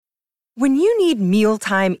When you need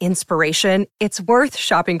mealtime inspiration, it's worth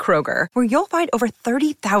shopping Kroger, where you'll find over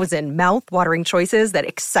 30,000 mouth-watering choices that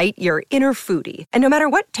excite your inner foodie. And no matter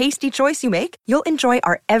what tasty choice you make, you'll enjoy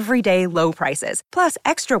our everyday low prices, plus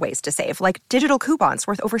extra ways to save, like digital coupons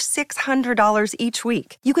worth over $600 each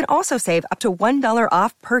week. You can also save up to $1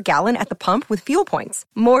 off per gallon at the pump with fuel points.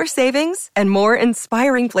 More savings and more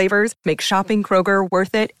inspiring flavors make shopping Kroger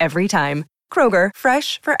worth it every time. Kroger,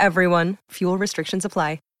 fresh for everyone. Fuel restrictions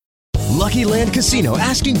apply. Lucky Land Casino,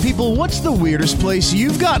 asking people, what's the weirdest place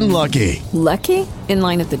you've gotten lucky? Lucky? In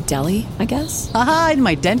line at the deli, I guess? Aha, in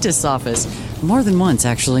my dentist's office. More than once,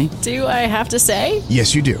 actually. Do I have to say?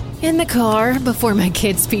 Yes, you do. In the car before my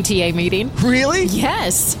kids' PTA meeting. Really?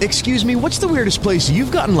 Yes. Excuse me, what's the weirdest place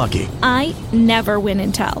you've gotten lucky? I never win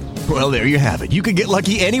and tell. Well, there you have it. You can get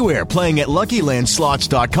lucky anywhere, playing at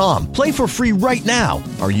LuckyLandSlots.com. Play for free right now.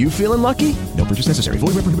 Are you feeling lucky? No purchase necessary. Void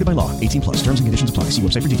where prohibited by law. 18 plus. Terms and conditions apply. See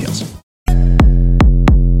website for details.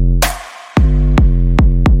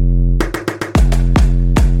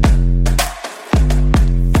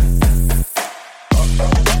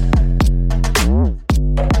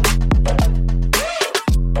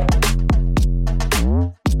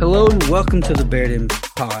 Hello and welcome to the Baylor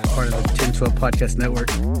Pod, part of the 1012 Podcast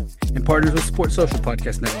Network, and partners with Sports Social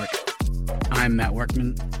Podcast Network. I'm Matt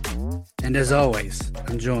Workman, and as always,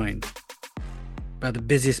 I'm joined by the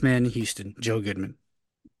busiest man in Houston, Joe Goodman.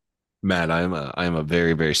 Matt, I am a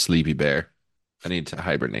very, very sleepy bear. I need to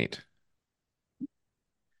hibernate.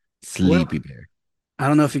 Sleepy bear. I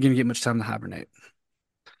don't know if you're going to get much time to hibernate.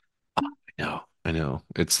 I know.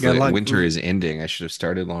 It's like winter is ending. I should have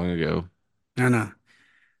started long ago. I know.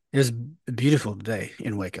 It was beautiful today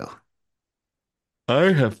in Waco.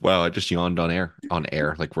 I just yawned on air,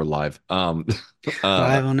 like we're live. Live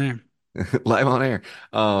on air. Live on air.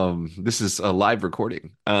 This is a live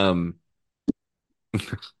recording.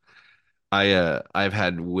 I've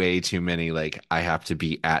had way too many, like, I have to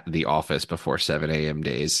be at the office before 7 a.m.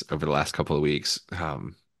 days over the last couple of weeks,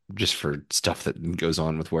 just for stuff that goes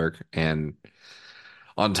on with work. And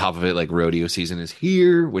on top of it, like, rodeo season is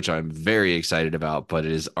here, which I'm very excited about, but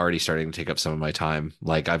it is already starting to take up some of my time.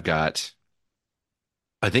 Like, I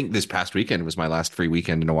think this past weekend was my last free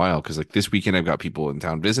weekend in a while, because like this weekend I've got people in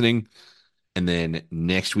town visiting. And then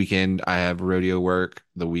next weekend, I have rodeo work.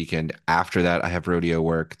 The weekend after that, I have rodeo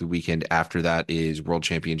work. The weekend after that is World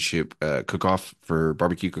Championship cook-off for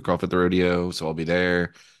barbecue cook-off at the rodeo. So I'll be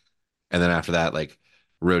there. And then after that, like,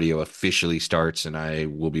 rodeo officially starts and I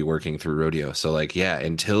will be working through rodeo. So like, yeah,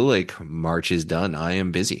 until like March is done, I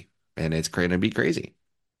am busy and it's going to be crazy.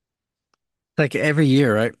 Like every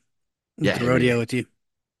year, right? Yeah. The rodeo with you.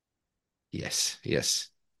 Yes.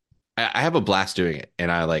 I have a blast doing it,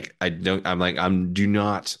 and I do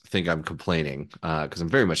not think I'm complaining, because I'm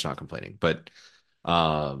very much not complaining, but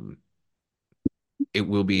it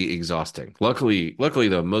will be exhausting. Luckily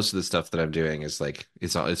though, most of the stuff that I'm doing is like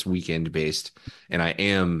it's weekend based, and I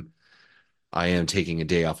am taking a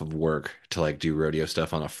day off of work to like do rodeo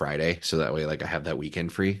stuff on a Friday, so that way like I have that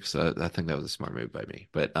weekend free. So I think that was a smart move by me.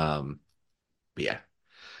 But yeah,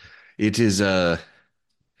 it is the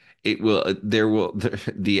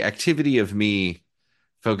activity of me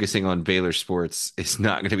focusing on Baylor sports is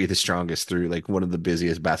not going to be the strongest through like one of the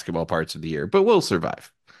busiest basketball parts of the year, but we'll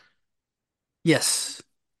survive. Yes.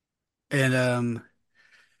 And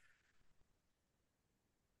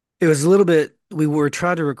it was a little bit, we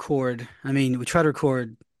tried to record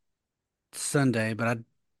Sunday, but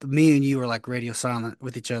me and you were like radio silent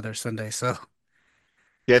with each other Sunday. So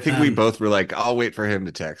Yeah, I think we both were like, I'll wait for him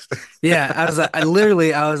to text. yeah, I was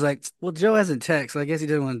like, well, Joe hasn't texted, so I guess he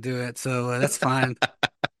didn't want to do it. So that's fine.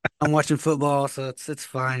 I'm watching football, so it's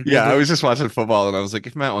fine. Yeah, I was just watching football and I was like,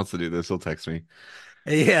 if Matt wants to do this, he'll text me.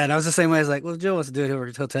 Yeah, and I was the same way. I was like, well, if Joe wants to do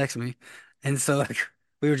it, he'll text me. And so like,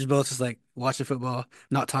 we were just both just like watching football,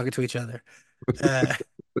 not talking to each other. And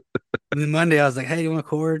then Monday, I was like, hey, you want to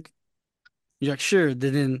record? You're like, sure.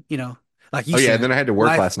 Then, like you Oh yeah, said, and then I had to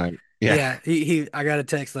work last night. Yeah, I got a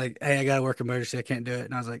text like, hey, I got to work emergency. I can't do it.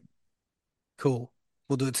 And I was like, cool,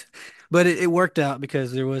 we'll do it. But it worked out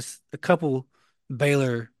because there was a couple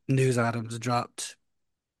Baylor news items dropped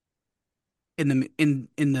in the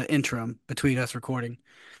interim between us recording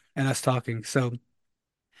and us talking. So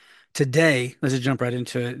today, let's just jump right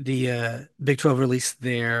into it. The Big 12 released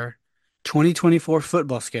their 2024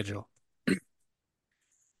 football schedule.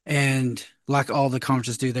 And like all the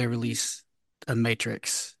conferences do, they release a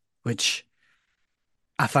matrix, which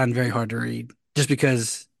I find very hard to read just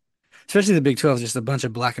because, especially the Big 12 is just a bunch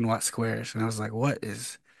of black and white squares. And I was like, what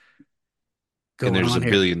is going And there's on a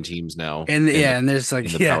here? billion teams now. And and there's like,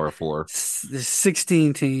 in the Power Four. there's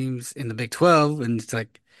 16 teams in the Big 12. And it's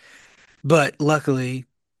like, But luckily,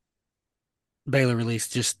 Baylor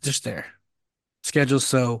released just their schedule.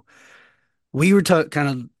 So we were kind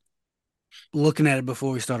of looking at it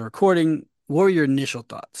before we started recording. What were your initial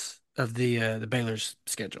thoughts of the Baylor's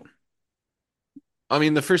schedule? I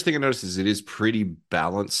mean, the first thing I noticed is it is pretty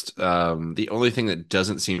balanced. The only thing that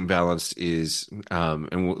doesn't seem balanced is, this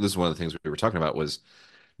is one of the things we were talking about was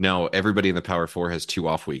now everybody in the Power Four has 2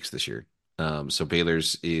 off weeks this year. So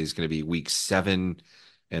Baylor's is going to be week 7,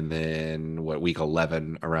 and then what week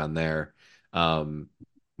 11 around there um,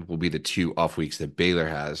 will be the 2 off weeks that Baylor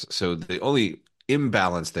has. So the only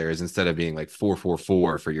imbalance there is instead of being like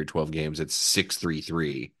 4-4-4 for your 12 games, it's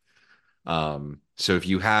 6-3-3. So if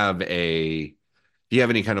you have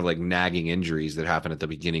any kind of like nagging injuries that happen at the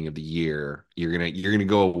beginning of the year, you're gonna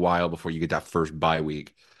go a while before you get that first bye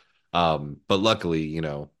week. But luckily,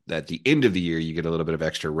 at the end of the year, you get a little bit of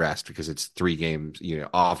extra rest because it's 3 games,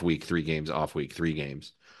 off week, 3 games, off week, 3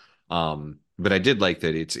 games. But I did like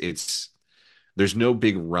that there's no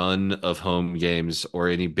big run of home games or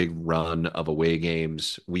any big run of away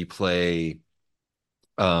games. We play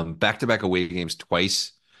back-to-back away games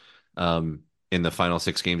twice in the final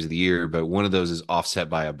 6 games of the year, but one of those is offset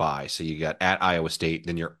by a bye. So you got at Iowa State,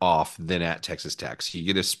 then you're off, then at Texas Tech. So you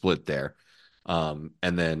get a split there. And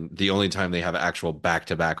then the only time they have actual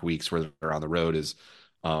back-to-back weeks where they're on the road is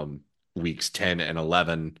weeks 10 and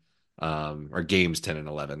 11, or games 10 and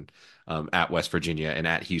 11 at West Virginia and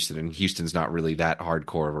at Houston. And Houston's not really that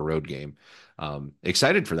hardcore of a road game.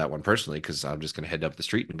 Excited for that one personally because I'm just going to head up the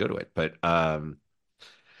street and go to it. But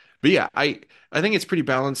yeah, I think it's pretty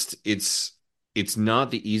balanced. It's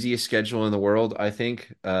not the easiest schedule in the world, I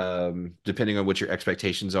think, depending on what your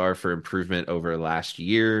expectations are for improvement over last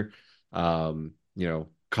year.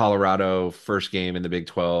 Colorado first game in the Big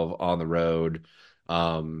 12 on the road.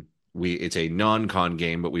 It's a non-con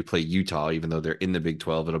game, but we play Utah, even though they're in the Big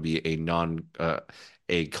 12. It'll be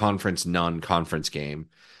a conference non-conference game,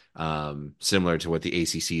 similar to what the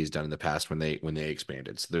ACC has done in the past when they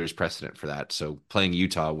expanded. So there's precedent for that. So playing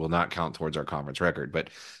Utah will not count towards our conference record, but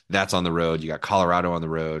that's on the road. You got Colorado on the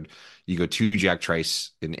road. You go to Jack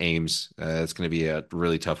Trice in Ames. It's going to be a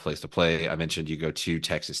really tough place to play. I mentioned you go to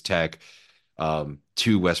Texas Tech,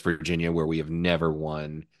 to West Virginia, where we have never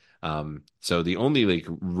won. So the only like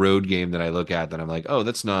road game that I look at that I'm like, oh,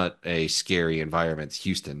 that's not a scary environment. It's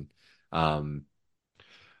Houston. Um,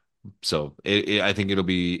 so I think it'll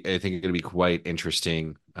be quite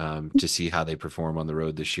interesting to see how they perform on the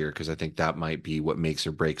road this year because I think that might be what makes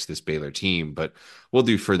or breaks this Baylor team. But we'll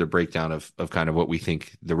do further breakdown of kind of what we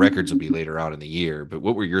think the records will be later on in the year. But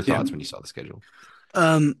what were your Yeah. thoughts when you saw the schedule?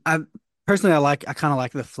 I personally I kind of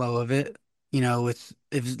like the flow of it. With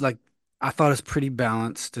it's like I thought it's pretty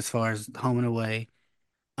balanced as far as home and away.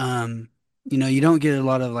 Um, you don't get a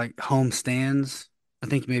lot of like home stands. I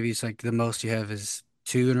think maybe it's like the most you have is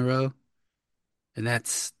two in a row, and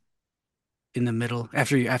that's in the middle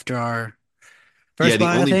after our Yeah, first the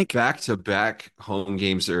bye, I only think, back-to-back home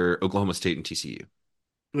games are Oklahoma State and TCU.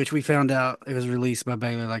 which we found out it was released by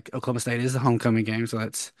Baylor. Like Oklahoma State is the homecoming game, so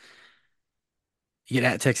that's you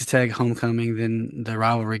get at Texas Tech homecoming, then the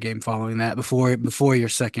rivalry game following that before your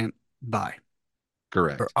second bye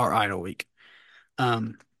or Correct. our idle week.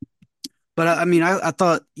 Um, but I mean, I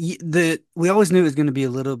thought that we always knew it was going to be a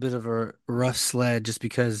little bit of a rough sled just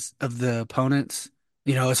because of the opponents,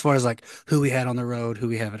 as far as like who we had on the road, who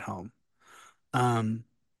we have at home. Um,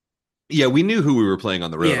 Yeah, we knew who we were playing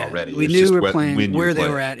on the road yeah, already. we It's knew we just were playing when you where they play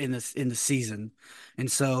were it. at in the season,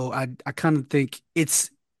 and so I kind of think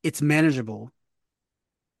it's manageable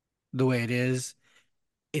the way it is.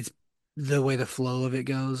 It's the way the flow of it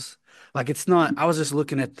goes. Like it's not. I was just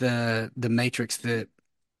looking at the matrix that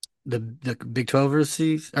the Big 12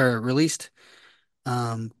 released.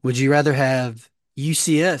 Would you rather have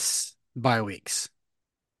UCS bye weeks?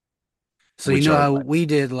 So you Which know are how what? we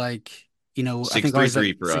did like, I Six think three ours is like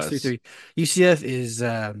three for six three us. three. UCF is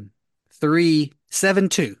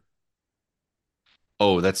 3-7-2.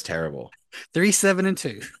 Oh, that's terrible.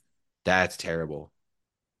 3-7-2. That's terrible.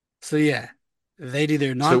 So yeah, they do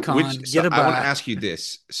their So non-con, get so a I want to bye. ask you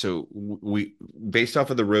this. So we based off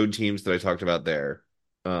of the road teams that I talked about there,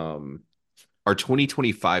 our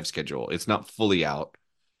 2025 schedule, it's not fully out.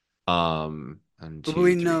 One, But two,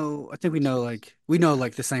 we three, know, I think six. we know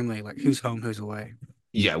like the same way, like who's home, who's away.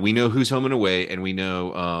 Yeah, we know who's home and away, and we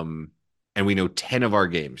know 10 of our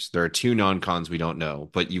games. There are two non-cons we don't know,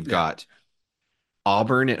 but you've Yeah. got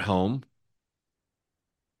Auburn at home.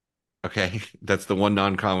 Okay, that's the one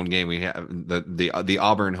non-con game we have. The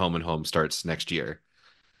Auburn home and home starts next year.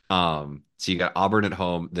 So you got Auburn at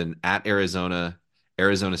home, then at Arizona,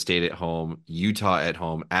 Arizona State at home, Utah at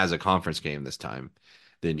home as a conference game this time.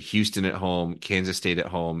 then Houston at home, Kansas State at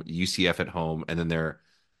home, UCF at home, and then they're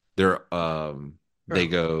they Bro,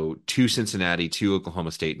 go to Cincinnati, to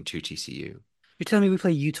Oklahoma State, and to TCU. you're telling me we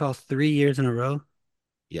play Utah 3 years in a row?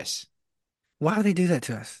 Yes. Why would they do that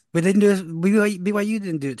to us? But they didn't do it. BYU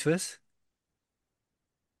didn't do it to us.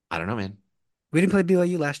 I don't know, man. We didn't play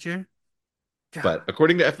BYU last year. God. But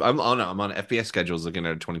according to I'm on FBS schedules looking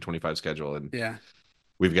at a 2025 schedule, and Yeah.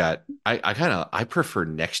 we've got I prefer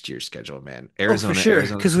next year's schedule, man. Oh, for Arizona, sure.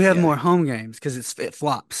 Arizona, Because we have yeah. more home games because it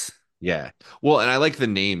flops. Yeah. Well, and I like the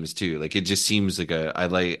names too. Like it just seems like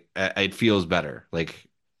it feels better. Like,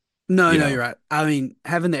 No, you no, know, you're right. I mean,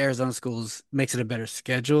 having the Arizona schools makes it a better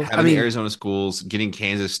schedule. I having the mean, Arizona schools, getting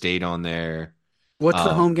Kansas State on there. what's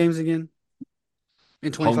the home Um, games again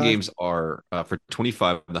in home 25? games are for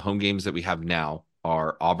 25. The home games that we have now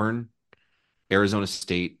are Auburn, Arizona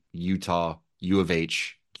State, Utah, U of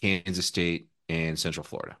H, Kansas State, and Central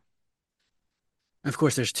Florida. Of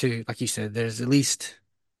course, there's two. Like you said, there's at least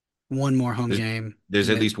one more home There's, game, there's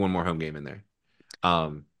and at then least one more home game in there.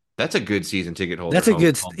 That's a good season ticket holder that's a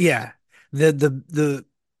good, home games. yeah. The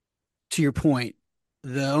to your point,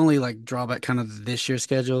 the only like drawback kind of this year's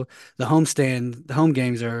schedule, the home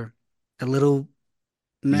games are a little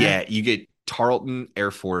meh. Yeah, you get Tarleton,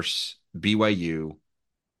 Air Force, BYU,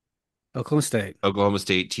 Oklahoma State, Oklahoma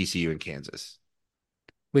State, TCU, and Kansas.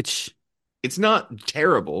 which It's not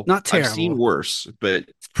terrible. not I've seen terrible. worse, but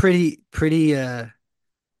It's pretty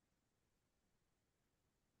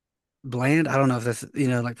bland. I don't know if that's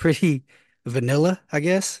like pretty vanilla, I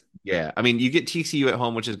guess. yeah, I mean, you get TCU at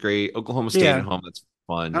home, which is great. Oklahoma State at Yeah, home, that's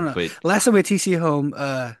I don't fun, know. but Last time we had TC home,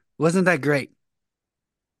 wasn't that great.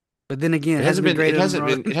 But then again, it hasn't been great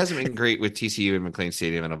overall. it hasn't been great with TCU and McLean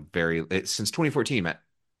Stadium in since 2014, Matt.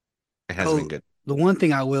 It hasn't been Oh, good. the one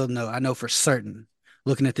thing I know for certain,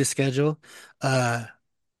 looking at this schedule, uh,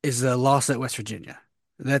 is the loss at West Virginia.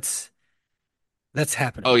 That's that's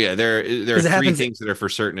Oh happening yeah, there are because it three happens. things that are for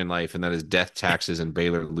certain in life, and that is death, taxes, and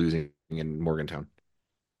Baylor losing in Morgantown.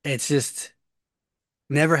 It's just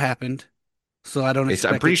never happened, so I don't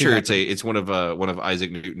I'm expect pretty it to sure happen. it's one of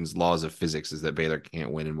Isaac Newton's laws of physics is that Baylor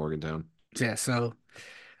can't win in Morgantown. Yeah, so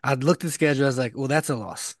I looked at the schedule. I was like, well, that's a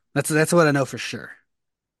loss. That's what I know for sure.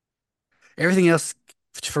 Everything else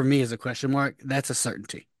for me is a question mark. That's a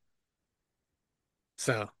certainty.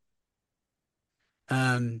 So,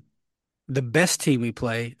 um, the best team we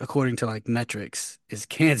play, according to like metrics, is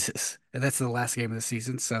Kansas, and that's the last game of the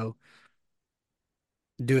season. So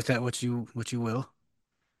do with that what you will.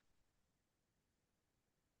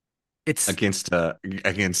 It's Against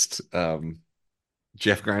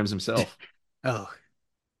Jeff Grimes himself. oh,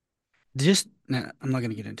 just no, I'm not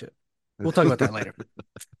gonna get into it. We'll talk about that later.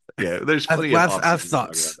 Yeah, there's I've plenty of well, off I've season to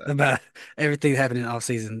talk about thoughts that. about everything happening all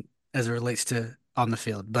season as it relates to on the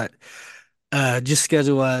field, but just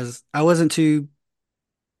schedule wise,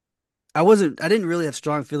 I didn't really have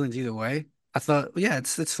strong feelings either way. I thought, well, yeah,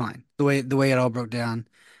 it's fine. The way it all broke down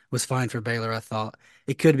was fine for Baylor. I thought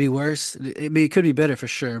it could be worse. I mean, it could be better for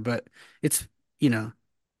sure, but it's you know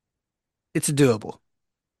it's doable.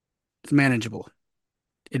 It's manageable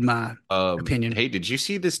in my opinion. Hey, did you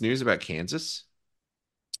see this news about Kansas?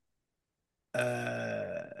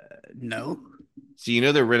 No. So you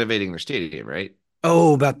know they're renovating their stadium, right?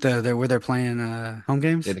 Oh, about where they're playing home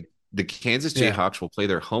Yeah, games? the Kansas Yeah. Jayhawks will play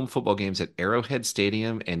their home football games at Arrowhead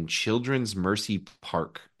Stadium and Children's Mercy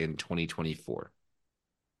Park in 2024.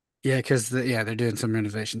 Yeah, because they're doing some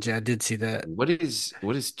renovations. Yeah, I did see that. What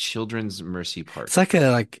is Children's Mercy It's Park? like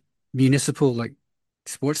a municipal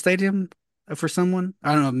sports stadium for someone.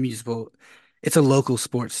 I don't know, municipal. It's a local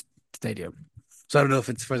sports stadium. So I don't know if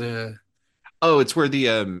it's for the Oh, it's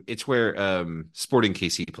where Sporting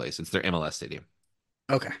KC plays. It's their MLS stadium.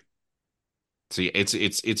 okay, So yeah,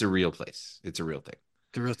 it's a real place. It's a real thing.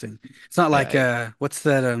 the real thing. It's not like Yeah. what's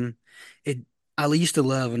that it I used to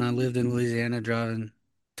love when I lived in Louisiana driving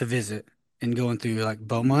to visit and going through like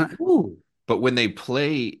Beaumont. Ooh. But when they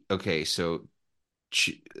play, okay, so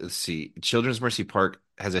let's see. Children's Mercy Park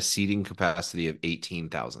has a seating capacity of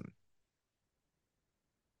 18,000.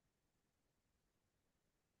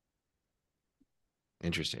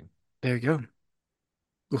 Interesting. There you go.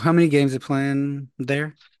 Well, how many games are playing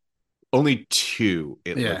there? Only two,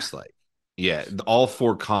 it Yeah. looks like. Yeah, all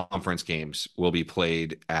four conference games will be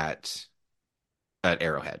played at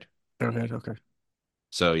Arrowhead. Okay, okay.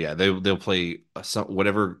 So yeah, they'll play some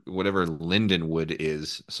whatever Lindenwood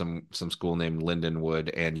is, some school named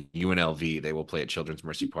Lindenwood and UNLV. They will play at Children's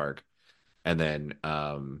Mercy Park, and then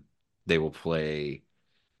they will play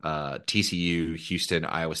TCU, Houston,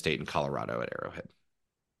 Iowa State, and Colorado at Arrowhead.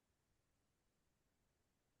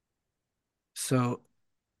 So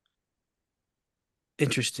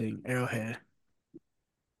Interesting. Arrowhead.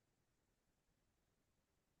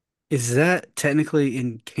 Is that technically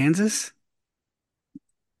in Kansas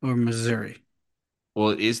or Missouri? Well,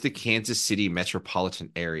 it is the Kansas City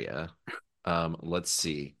metropolitan area. Let's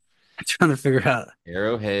see. I'm trying to figure out.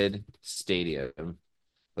 Arrowhead Stadium.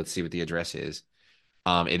 Let's see what the address is.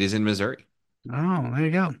 It is in Missouri. Oh, there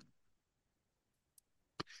you go.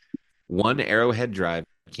 One Arrowhead Drive,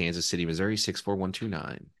 Kansas City, Missouri,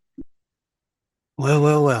 64129. Well,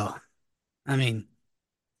 well, well. I mean,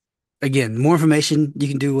 again, more information you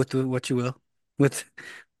can do with what you will. With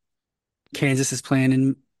Kansas is playing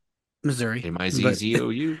in Missouri, but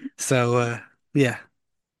Mizzou. so yeah,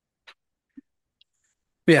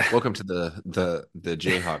 yeah, Welcome to the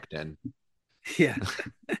Jayhawk Den. yeah.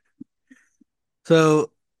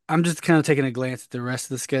 So I'm just kind of taking a glance at the rest of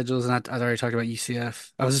the schedules, and I'd already talked about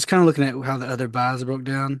UCF. I was just kind of looking at how the other buys broke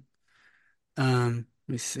down.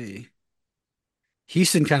 Let me see.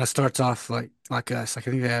 Houston kind of starts off like us. Like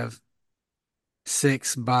I think they have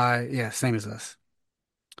six by yeah, same as us.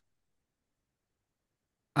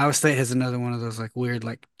 Iowa State has another one of those like weird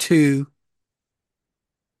like two,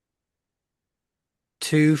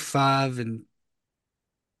 five, and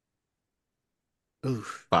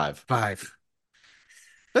oof, Five. five.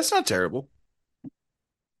 That's not terrible.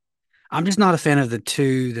 I'm just not a fan of the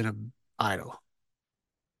two that are idle.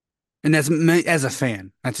 And that's me as a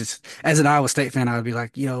fan. That's just as an Iowa State fan, I would be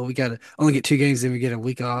like, we gotta only get two games, then we get a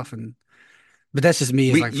week off, and but that's just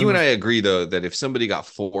me as like You from and a I agree though that if somebody got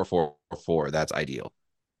 4-4-4, that's ideal.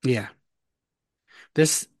 yeah.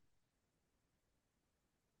 This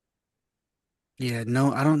yeah,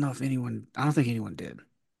 no, I don't know if anyone I don't think anyone did.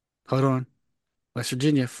 Hold on. West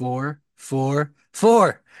Virginia, 4-4-4.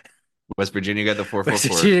 West Virginia got the four four West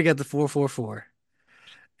four. Virginia got the 4-4-4.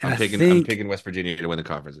 And I'm picking West Virginia to win the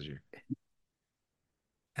conference this year.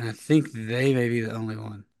 I think they may be the only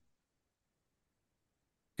one.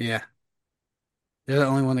 Yeah. They're the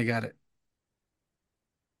only one that got it.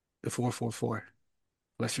 The 4-4-4.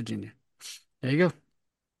 West Virginia. There you go.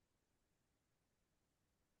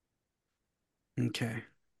 Okay.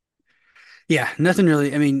 Yeah, nothing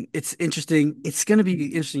really. I mean, it's interesting. It's going to be an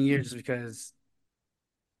interesting year just because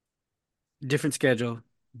different schedule,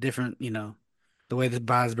 different, the way the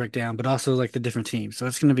buys break down, but also like the different teams. So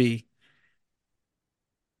it's going to be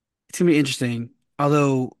interesting.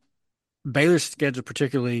 Although Baylor's schedule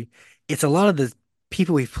particularly, it's a lot of the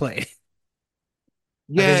people we've played.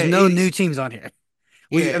 Like Yeah, there's no new teams on here.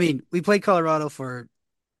 I yeah, mean, we played Colorado for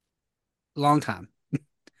a long time.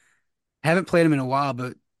 Haven't played them in a while,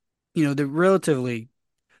 but they're relatively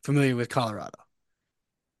familiar with Colorado.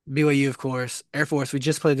 BYU, of course. Air Force, we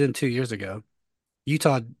just played them 2 years ago.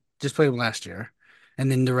 Utah just played them last year.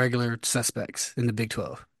 And then the regular suspects in the Big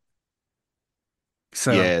 12.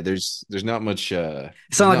 So yeah. There's not much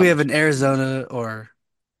it's not like we have an Arizona or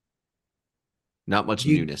not much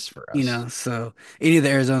you, newness for us. so any of the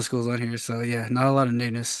Arizona schools on here. So yeah, not a lot of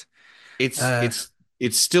newness. It's Uh, it's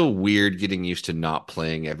it's still weird getting used to not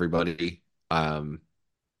playing everybody. Um,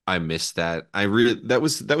 I miss that. I really that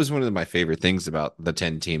was one of my favorite things about the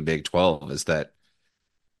 10 team Big 12 is that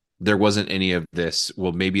there wasn't any of this.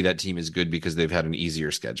 Well, maybe that team is good because they've had an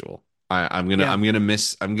easier schedule. yeah, I'm gonna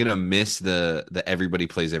miss the everybody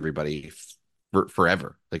plays everybody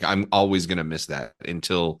forever. Like I'm always gonna miss that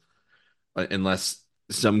unless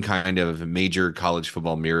some kind of major college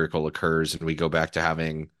football miracle occurs and we go back to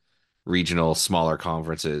having regional smaller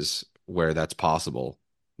conferences where that's possible.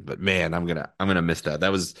 But man, I'm gonna miss that.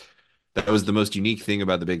 That was the most unique thing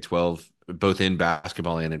about the Big 12, both in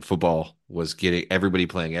basketball and in football, was getting everybody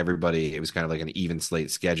playing everybody. It was kind of like an even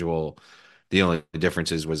slate schedule. The only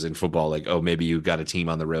differences was in football, like, oh, maybe you got a team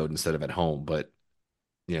on the road instead of at home. But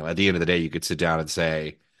at the end of the day, you could sit down and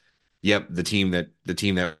say, yep, the team that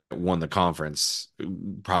won the conference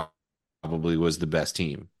probably was the best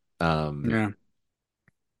team. Um, yeah.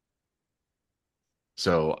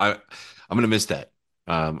 so I'm gonna miss that.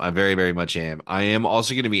 I very, very much am. I am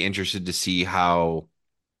also going to be interested to see how,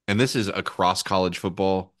 and this is across college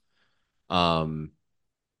football, um,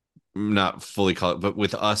 not fully college, but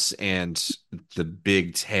with us and the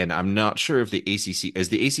Big Ten. I'm not sure if the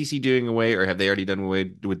ACC doing away or have they already done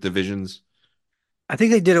away with divisions? I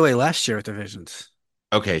think they did away last year with divisions.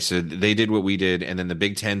 Okay, so they did what we did, and then the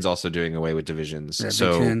Big Ten's also doing away with divisions. Yeah, Big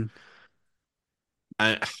So Ten.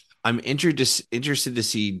 I, I'm interested to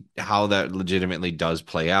see how that legitimately does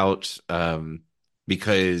play out,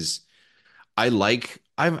 because I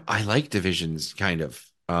like divisions kind of.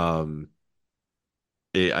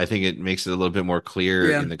 I think it makes it a little bit more clear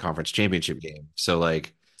Yeah. in the conference championship game. So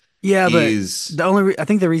like, Yeah, but is I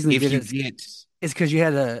think the reason they if did you it is get It's because you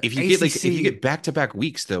had a If you ACC. get back-to-back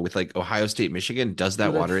weeks though with like Ohio State, Michigan, does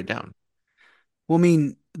Well, that water it down? I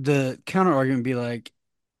mean, the counter argument would be like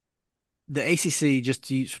the ACC, just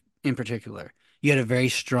to use in particular, you had a very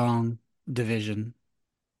strong division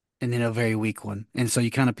and then a very weak one. And so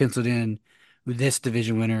you kind of penciled in this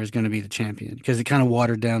division winner is going to be the champion because it kind of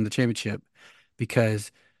watered down the championship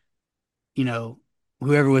because, you know,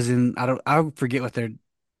 whoever was in, I forget what their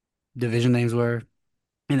division names were.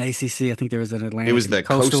 In ACC, I think there was an It Atlantic was and a the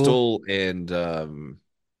Coastal. Coastal and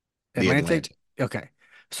the Atlantic. Atlantic. Okay.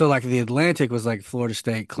 So like the Atlantic was like Florida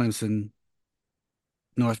State, Clemson,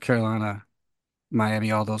 North Carolina,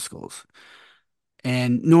 Miami, all those schools.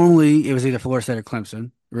 And normally it was either Florida State or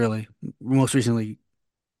Clemson, really. Most recently,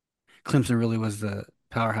 Clemson really was the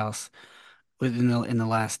powerhouse within in the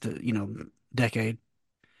last, decade.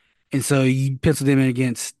 And so you pencil them in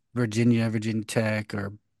against Virginia, Virginia Tech,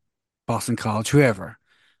 or Boston College, whoever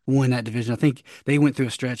won that division. I think they went through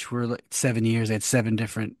a stretch where like 7 years they had seven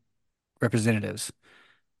different representatives,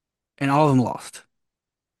 and all of them lost.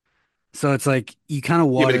 So it's like you kind of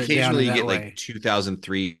Yeah, but water it down in occasionally you that get like way.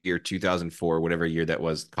 2003 or 2004, whatever year that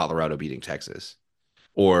was, Colorado beating Texas,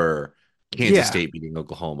 or Kansas Yeah, State beating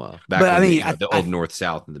Oklahoma, back but I when mean, the old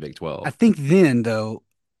North-South in the Big I 12. think then though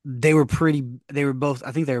they were pretty. They were both.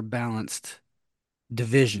 I think they were balanced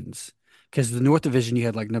divisions because the North Division you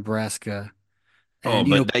had like Nebraska Oh, and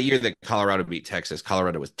but that year that Colorado beat Texas,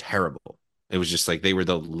 Colorado was terrible. It was just like they were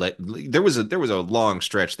there was a long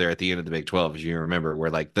stretch there at the end of the Big 12, as you remember, where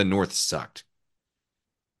like the North sucked.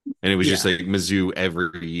 And it was just yeah, like Mizzou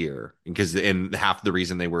every year because and half the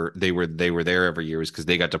reason they were there every year was because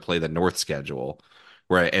they got to play the North schedule,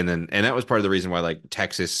 right? And that was part of the reason why like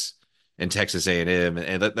Texas and Texas A&M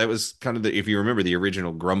and that was kind of the, if you remember, the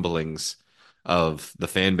original grumblings of the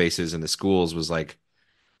fan bases and the schools was like,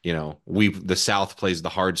 we the South plays the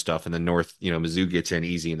hard stuff and the North, Mizzou gets in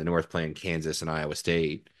easy in the North playing Kansas and Iowa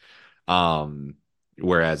State. Um,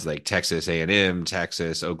 Whereas like Texas A&M,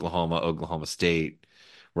 Texas, Oklahoma, Oklahoma State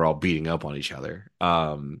were all beating up on each other.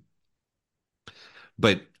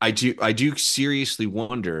 But I do seriously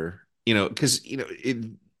wonder, because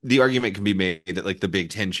the argument can be made that like the Big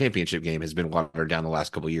Ten championship game has been watered down the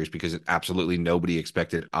last couple of years because absolutely nobody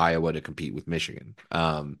expected Iowa to compete with Michigan.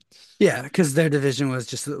 yeah, because their division was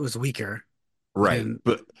just it was weaker Right. than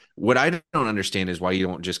But what I don't understand is why you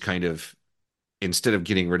don't just kind of, instead of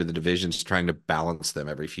getting rid of the divisions, trying to balance them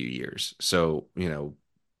every few years. So,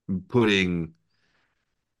 putting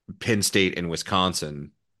Penn State and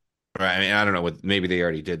Wisconsin, right? I mean, I don't know what, maybe they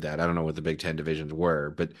already did that. I don't know what the Big Ten divisions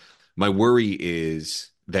were, but my worry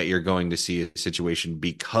is that you're going to see a situation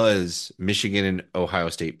because Michigan and Ohio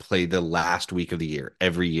State play the last week of the year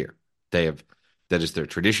every year. They have, that is their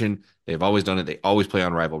tradition. They've always done it. They always play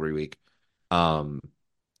on rivalry week. Um,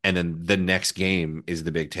 and then the next game is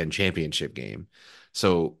the Big Ten championship game.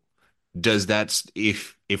 So does that,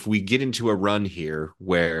 if we get into a run here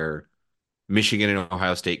where Michigan and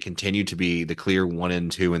Ohio State continue to be the clear 1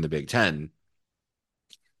 and 2 in the Big Ten,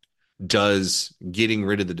 does getting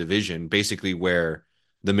rid of the division, basically where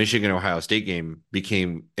the Michigan Ohio State game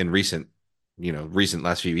became in recent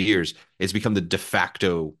last few years, it's become the de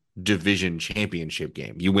facto division championship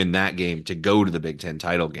game. You win that game to go to the Big Ten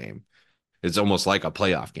title game. It's almost like a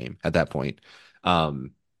playoff game at that point.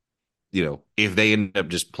 Um, if they end up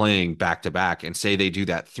just playing back to back and say they do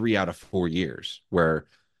that 3 out of 4 years where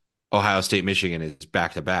Ohio State, Michigan is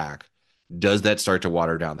back to back, does that start to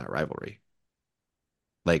water down that rivalry?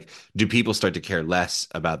 Like, do people start to care less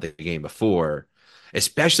about the game before,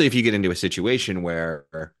 especially if you get into a situation where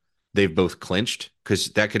they've both clinched? Because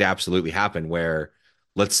that could absolutely happen where,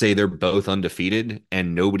 let's say they're both undefeated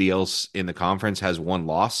and nobody else in the conference has one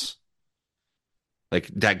loss. Like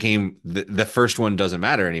that game, the first one doesn't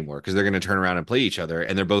matter anymore because they're going to turn around and play each other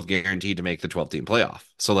and they're both guaranteed to make the 12 team playoff.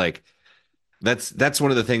 So, like, that's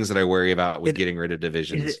one of the things that I worry about with it. getting rid of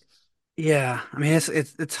divisions. It yeah, I mean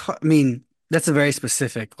I mean that's a very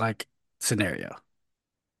specific like scenario.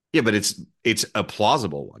 Yeah, but it's a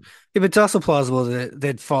plausible one. Yeah, but it's also plausible that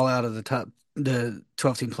they'd fall out of the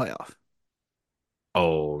 12 team playoff.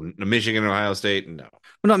 Oh, Michigan and Ohio State? No.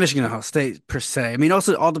 Well, not Michigan, Ohio State per se. I mean,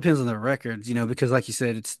 also it all depends on the records, because like you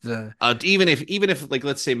said, Even if like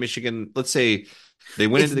let's say Michigan, let's say they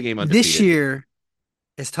went it's into the game this undefeated. year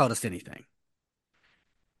has taught us anything.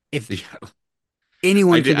 If Yeah,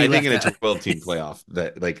 anyone can be I think left in a out, 12 team playoff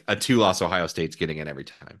that like a two-loss Ohio State's getting in every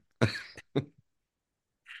time.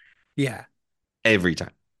 yeah, Every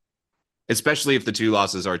time. Especially if the two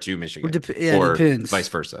losses are to well, Michigan yeah, it or vice depends.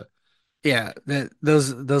 versa. Yeah, that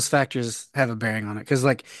those factors have a bearing on it. Because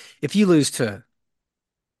like if you lose to,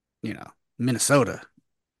 Minnesota,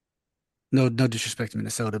 No disrespect to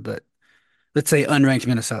Minnesota, but let's say unranked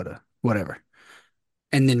Minnesota, whatever,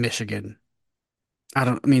 and then Michigan.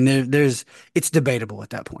 I mean, there's it's debatable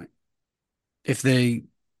at that point. If they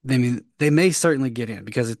mean they may certainly get in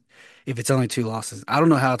because if it's only two losses, I don't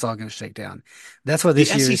know how it's all going to shake down. That's why The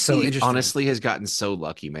this year is so SEC interesting. honestly has gotten so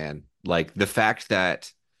lucky, man. Like the fact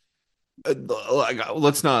that like,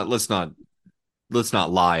 let's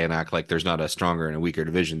not lie and act like there's not a stronger and a weaker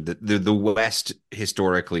division. The West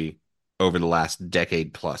historically over the last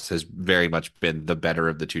decade plus has very much been the better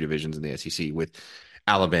of the two divisions in the SEC with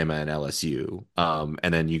Alabama and LSU.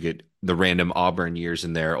 And then you get the random Auburn years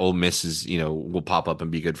in there. Ole Miss is, will pop up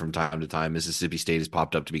and be good from time to time. Mississippi State has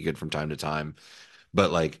popped up to be good from time to time.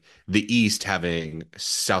 But like the East having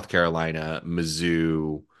South Carolina,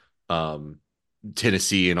 Mizzou, um,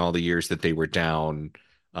 Tennessee in all the years that they were down,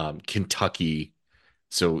 Kentucky,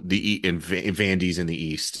 so and Vandy's in the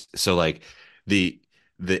East. So like the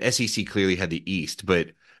the SEC clearly had the East, but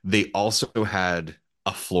they also had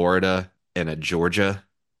a Florida and a Georgia.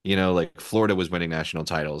 Like Florida was winning national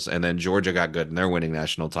titles, and then Georgia got good and they're winning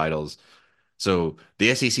national titles. So the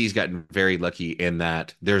SEC's gotten very lucky in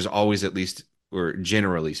that there's always at least, or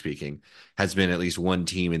generally speaking, has been at least one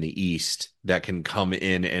team in the East that can come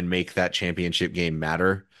in and make that championship game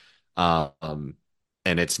matter. Um,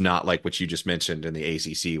 and it's not like what you just mentioned in the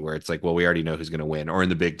ACC where it's like, well, we already know who's going to win, or in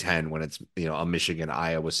the Big Ten when it's a Michigan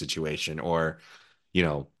Iowa situation, or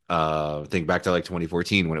think back to like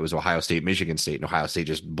 2014 when it was Ohio State Michigan State, and Ohio State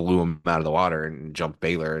just blew them out of the water and jumped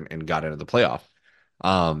Baylor and got into the playoff.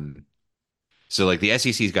 Um, so like the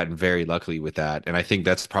SEC's gotten very lucky with that, and I think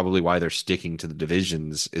that's probably why they're sticking to the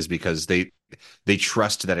divisions is because they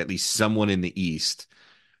trust that at least someone in the East,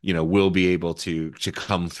 will be able to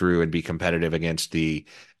come through and be competitive against the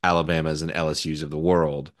Alabamas and LSU's of the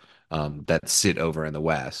world that sit over in the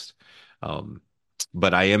West. Um,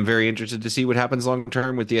 but I am very interested to see what happens long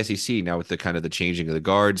term with the SEC now with the kind of the changing of the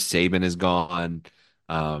guards. Saban is gone.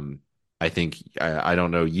 Um, I think I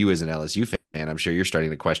don't know you as an LSU fan. I'm sure you're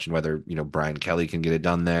starting to question whether Brian Kelly can get it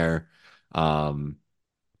done there. Um,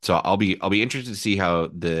 so I'll be interested to see how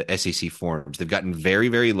the SEC forms. They've gotten very,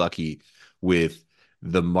 very lucky with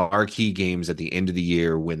the marquee games at the end of the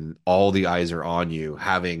year when all the eyes are on you,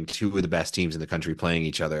 having two of the best teams in the country playing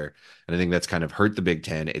each other. And I think that's kind of hurt the Big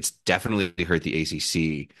Ten. It's definitely hurt the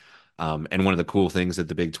ACC. And one of the cool things that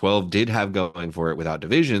the Big 12 did have going for it without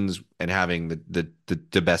divisions and having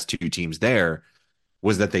the best two teams there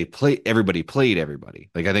was that everybody played everybody.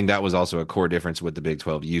 Like I think that was also a core difference what the Big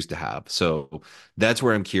 12 used to have. So that's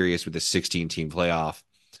where I'm curious with the 16 team playoff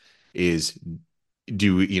is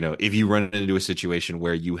if you run into a situation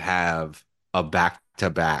where you have a back to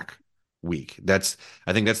back week,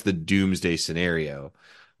 I think that's the doomsday scenario.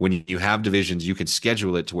 When you have divisions, you can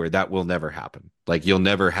schedule it to where that will never happen. Like you'll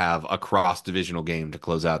never have a cross divisional game to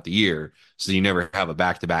close out the year. So you never have a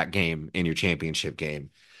back to back game in your championship game.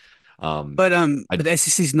 But the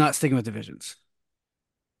SEC's not sticking with divisions.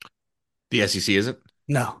 The SEC isn't?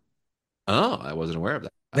 No, Oh, I wasn't aware of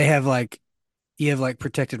they that. have like you have like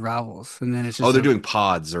protected rivals, and then it's Oh, just they're doing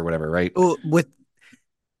pods or whatever, right? well, with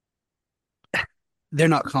they're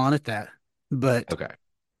not calling it that, but Okay.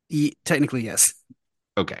 technically yes.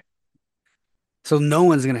 Okay. So no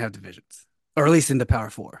one's gonna have divisions, or at least in the Power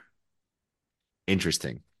Four.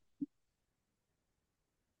 Interesting.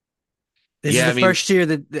 This is Yeah, the I mean, first year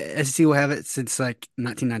that the SEC will have it since like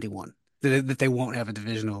 1991 that they won't have a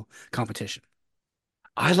divisional competition.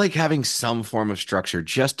 I like having some form of structure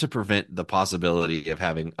just to prevent the possibility of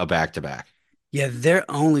having a back to back. Yeah, their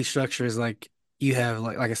only structure is like you have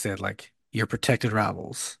like I said, like your protected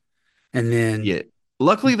rivals, and then Yeah.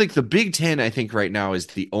 Luckily, like the Big Ten, I think right now is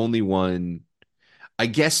the only one. I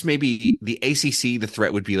guess maybe the ACC, the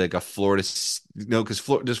threat would be like a No, because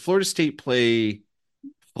does Florida State play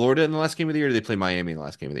Florida in the last game of the year, or do they play Miami in the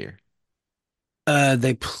last game of the year?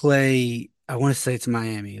 they play. I want to say it's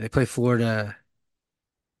Miami. They play Florida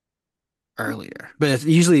earlier, but it's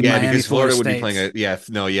usually Yeah, Miami, because Florida Florida would be playing State.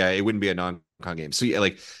 it wouldn't be a non-con game. So yeah,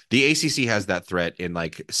 like the ACC has that threat in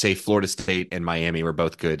like say Florida State and Miami were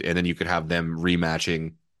both good, and then you could have them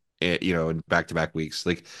rematching, in back-to-back weeks.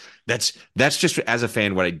 Like that's just as a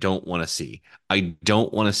fan what I don't want to see. I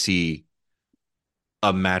don't want to see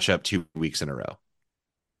a matchup 2 weeks in a row.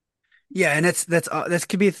 Yeah, and that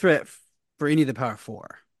could be a threat for any of the Power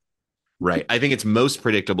Four. Right. I think it's most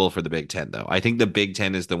predictable for the Big Ten, though. I think the Big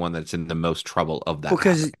Ten is the one that's in the most trouble of that Because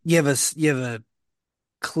happening. you have a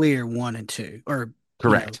clear one and two, or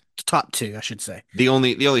Correct. top two, I should say. The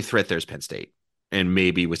only threat there is Penn State and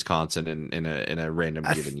maybe Wisconsin in a random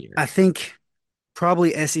I given th year. I think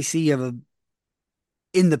probably SEC you have a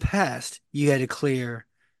in the past you had to clear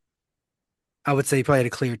I would say you probably had a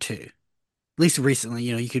clear two. At least recently,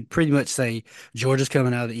 you could pretty much say Georgia's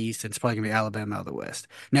coming out of the East, and it's probably gonna be Alabama out of the West.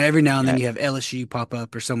 Now, every now and then Yeah, you have LSU pop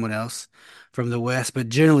up or someone else from the West, but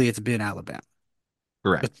generally it's been Alabama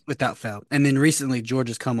correct. without fail. And then recently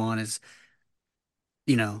Georgia's come on as,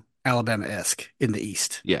 Alabama-esque in the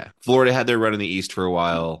East. Yeah, Florida had their run in the East for a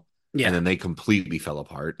while, and Yeah, then they completely fell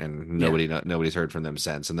apart, and yeah. nobody's heard from them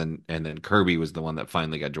since. And then Kirby was the one that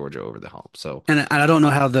finally got Georgia over the hump. So, And I don't know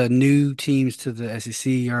how the new teams to the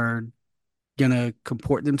SEC are gonna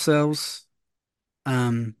comport themselves.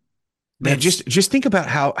 Um, man, that's just think about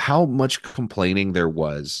how much complaining there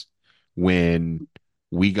was when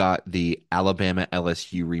we got the Alabama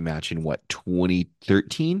LSU rematch in what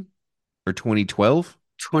 2013 or 2012.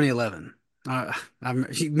 2011.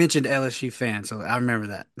 You mentioned LSU fan, so I remember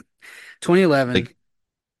that. 2011. Like,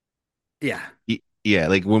 Yeah. yeah,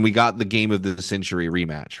 like when we got the game of the century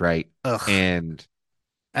rematch, right? Ugh. And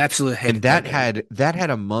Absolutely and hated that game. that had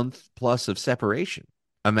a month plus of separation.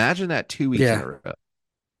 Imagine that 2 weeks in Yeah. a row.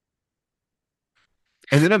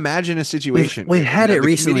 And then imagine a situation. We've had Now, it the recently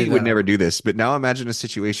committee would though. never do this, but now imagine a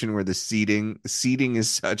situation where the seating is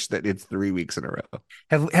such that it's 3 weeks in a row.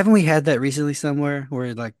 Haven't we had that recently somewhere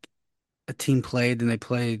where like a team played and they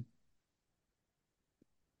played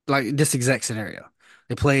like this exact scenario.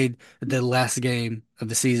 They played the last game of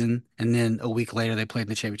the season and then a week later they played in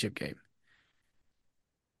the championship game.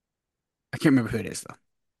 I can't remember who it is though.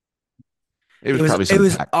 It It was was probably it some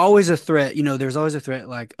was pack. always a threat. There was always a threat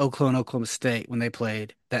like Oklahoma and Oklahoma State when they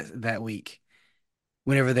played that week.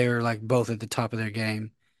 Whenever they were like both at the top of their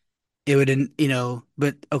game. It would,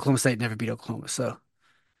 but Oklahoma State never beat Oklahoma, so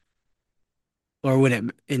or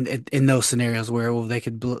when it in those scenarios where well, they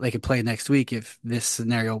could play next week if this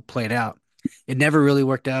scenario played out. It never really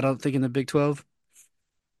worked out, I don't think, in the Big 12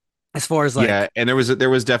 as far as Yeah, like and there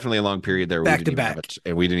was definitely a long period there where back to back.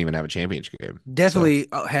 we didn't even have a championship game. So Definitely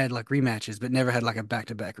had like rematches, but never had like a back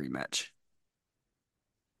to back rematch.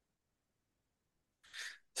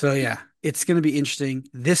 So yeah, it's going to be interesting.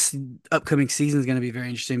 This upcoming season is going to be very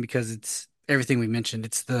interesting because it's everything we mentioned.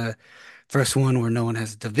 It's the first one where no one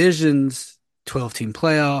has divisions, 12-team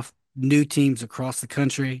playoff, new teams across the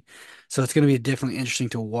country. So it's going to be definitely interesting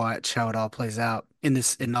to watch how it all plays out in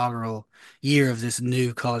this inaugural year of this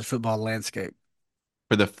new college football landscape.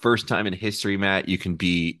 for the first time in history, Matt, you can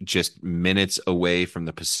be just minutes away from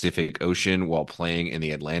the Pacific Ocean while playing in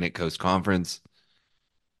the Atlantic Coast Conference.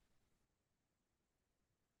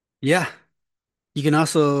 Yeah, you can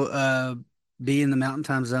also be in the Mountain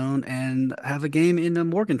Time Zone and have a game in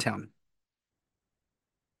Morgantown.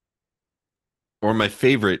 Or my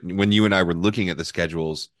favorite, when you and I were looking at the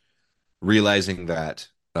schedules, realizing that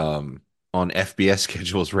on FBS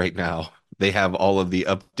schedules right now, they have all of the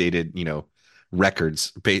updated,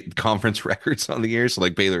 records, conference records on the year. So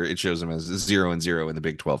like Baylor, it shows them as 0-0 in the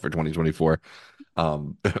Big 12 for 2024.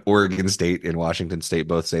 Oregon State and Washington State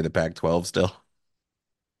both say the Pac-12 still.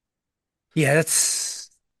 Yeah, that's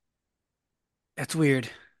weird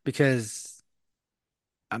because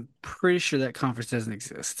I'm pretty sure that conference doesn't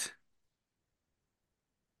exist.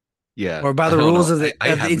 Yeah, Or by I the don't rules know. of I, the I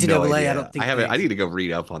of the have no NCAA, I don't idea. I think they haven't. I need exist. to go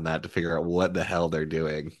read up on that to figure out what the hell they're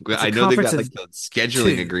doing. It's a I know they've conference got of like the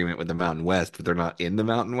scheduling two. agreement with the Mountain West, but they're not in the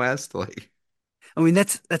Mountain West. Like, I mean,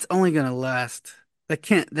 that's only going to last. That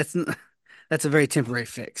can't. That's a very temporary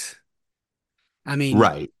fix. I mean,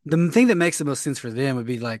 right? the thing that makes the most sense for them would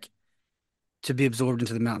be like to be absorbed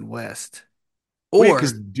into the Mountain West, Well, yeah,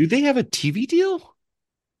 because or do they have a TV deal?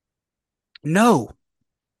 no,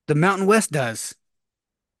 the Mountain West does.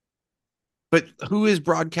 But who is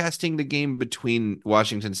broadcasting the game between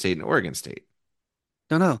Washington State and Oregon State?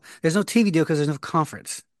 No, no, there's no TV deal because there's no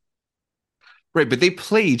conference. Right, but they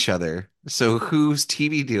play each other. So whose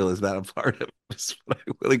TV deal is that a part of?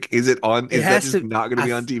 Like, is it on? It Is that has just to. not going to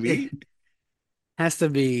be on It TV? has to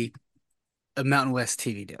be a Mountain West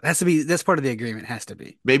TV deal. It has to be. That's part of the agreement. It has to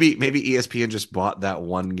be. Maybe ESPN just bought that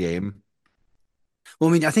one game. Well,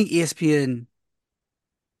 I mean, I think ESPN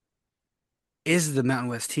is the Mountain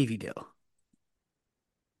West TV deal.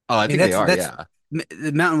 Oh, I I mean, think they are. that's Yeah.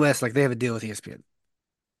 the Mountain West. Like they have a deal with ESPN,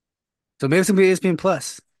 so maybe it's gonna be ESPN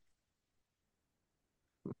Plus.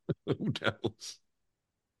 Who knows?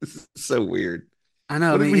 This is so weird. I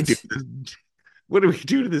know. I What did mean, we do? it's What did we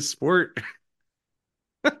do to this sport?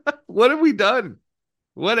 What have we done?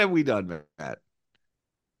 What have we done, Matt?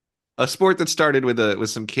 A sport that started with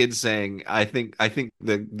some kids saying, "I think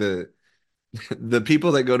the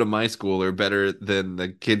people that go to my school are better than the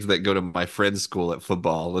kids that go to my friend's school at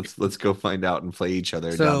football. Let's go find out and play each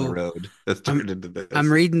other down the so road." That I'm turned into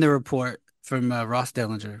I'm this. reading the report from Ross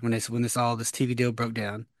Dellinger when this all this TV deal broke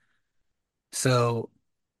down. So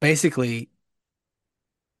basically.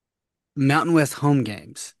 Mountain West home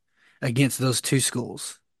games against those two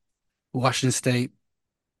schools, Washington State,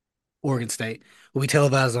 Oregon State, will be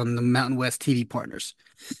televised on the Mountain West TV partners,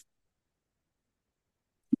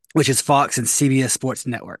 which is Fox and CBS Sports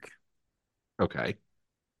Network. Okay.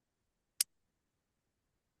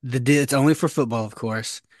 It's only for football, of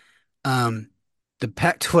course. Um, the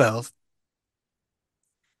Pac-12,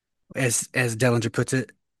 as Dellinger puts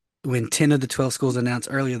it, when 10 of the 12 schools announced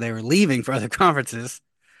earlier they were leaving for other conferences,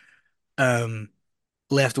 um,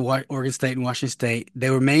 left Oregon State and Washington State. They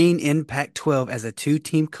remain in Pac-12 as a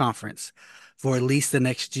two-team conference for at least the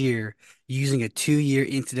next year, using a 2-year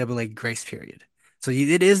NCAA grace period. So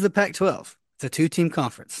it is the Pac-12. It's a two-team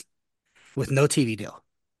conference with no TV deal.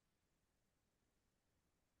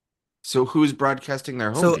 So who's broadcasting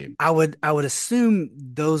their home So game? I would assume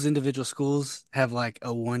those individual schools have like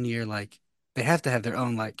a 1 year, like they have to have their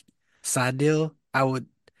own like side deal. I would,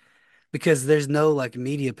 because there's no like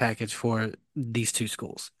media package for these two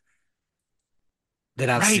schools that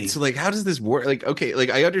I've Right. seen. So like how does this work? Like, okay, like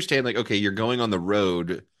I understand like okay, you're going on the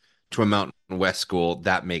road to a Mountain West school,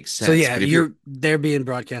 that makes So sense. yeah, But if you're they're being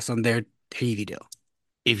broadcast on their TV deal.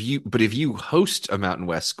 if you host a Mountain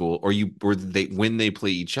West school or they when they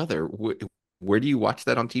play each other, where do you watch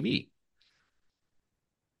that on TV?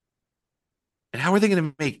 And how are they going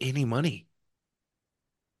to make any money?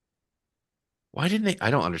 Why didn't they?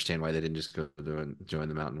 I don't understand why they didn't just go to join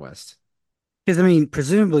the Mountain West. Because I mean,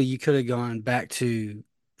 presumably you could have gone back to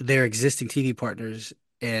their existing TV partners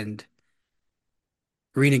and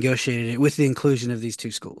renegotiated it with the inclusion of these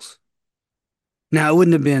two schools. Now it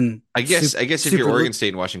wouldn't have been I guess if you're super. Oregon State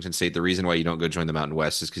and Washington State, the reason why you don't go join the Mountain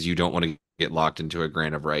West is because you don't want to get locked into a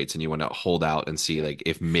grant of rights and you want to hold out and see like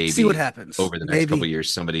if See what maybe happens. over the next couple of Maybe.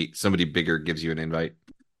 years somebody bigger gives you an invite.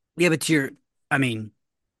 Yeah, but I mean,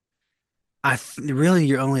 really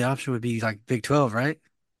your only option would be like Big 12, right?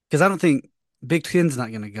 Because I don't think Big Ten's not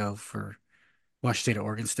going to go for Washington State or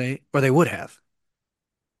Oregon State, or they would have.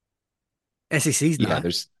 SEC's Yeah, not.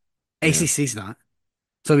 there's yeah. ACC's not.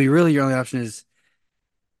 So I mean, really your only option is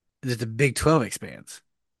that the Big 12 expands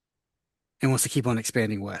and wants to keep on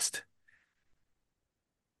expanding west,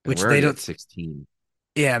 And which we're they already don't. at 16.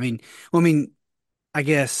 Yeah, I mean, well, I mean, I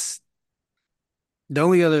guess the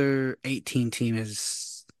only other 18 team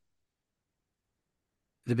is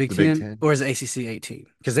the Big The Big 10, Ten. or is the ACC 18?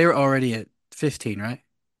 Because they were already at 15, right?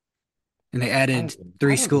 And they added I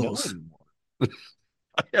three don't know schools. anymore.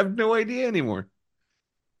 I have no idea anymore.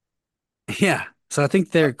 Yeah. So I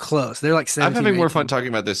think they're close. They're like I'm 17 or having more fun 18. talking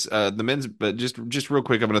about this. The men's, but just real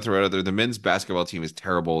quick, I'm going to throw it out there. The men's basketball team is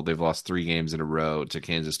terrible. They've lost 3 games in a row to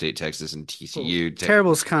Kansas State, Texas, and Well, TCU.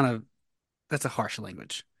 terrible is kind of, that's a harsh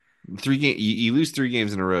language. 3 game, you lose 3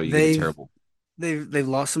 games in a row, you get a They've terrible. they've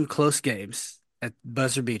lost some close games at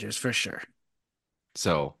buzzer beaters for sure.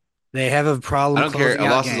 So They have a I problem don't care. closing A out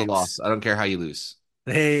loss is a games. loss. I don't care how you lose.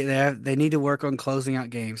 They need to work on closing out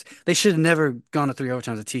games. They should have never gone to three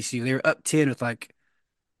overtimes at TCU. They were up 10 with like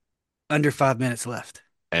under 5 minutes left,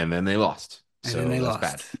 And then they lost. and then So they that's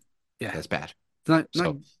bad. lost. Yeah, That's bad. not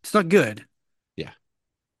So it's not good. yeah.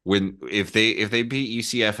 When if they beat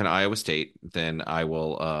UCF and Iowa State, then I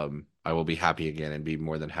will be happy again and be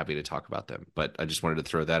more than happy to talk about them. But I just wanted to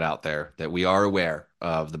throw that out there that we are aware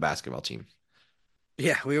of the basketball team.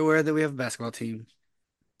 Yeah, we're aware that we have a basketball team.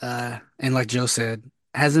 And like Joe said,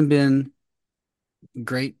 hasn't been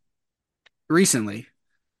great recently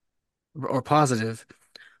or positive.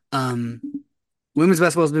 Um, Women's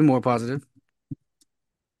basketball has been more positive.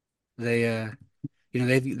 They,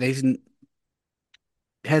 they've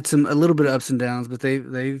had a little bit of ups and downs, but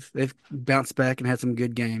they've bounced back and had some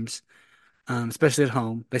good games, especially at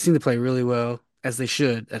home. They seem to play really well as they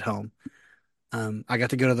should at home. I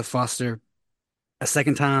got to go to the Foster a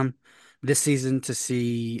second time this season to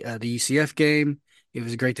see the UCF game. It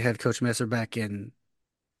was great to have Coach Messer back in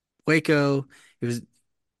Waco. It was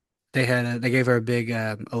they gave her a big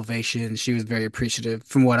ovation. She was very appreciative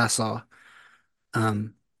from what I saw.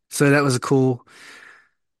 Um, so that was cool.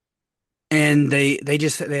 And they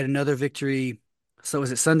had another victory. So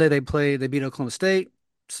was it Sunday they beat Oklahoma State.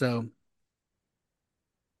 So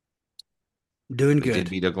doing They did good.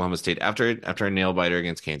 beat Oklahoma State after a nail biter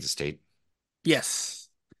against Kansas State. Yes.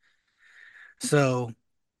 So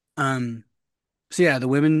um so yeah, the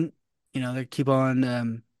women, they keep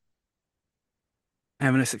on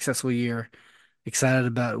having a successful year. Excited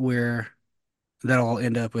about where that'll all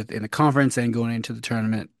end up with in the conference and going into the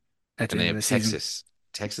tournament at the And they end of have the season.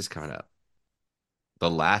 Texas coming up.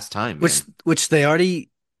 The last time, Which man. which they already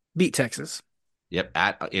beat Texas Yep,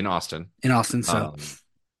 at in Austin. in Austin. So Um,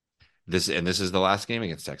 this is the last game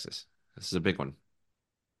against Texas. This is a big one.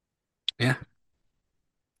 yeah.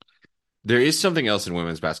 There is something else in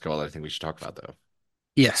women's basketball that I think we should talk about, though.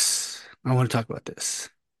 Yes, I want to talk about this.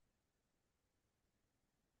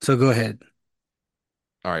 So go ahead.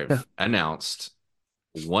 All right, Yeah. announced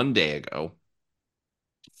 1 day ago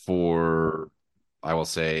for, I will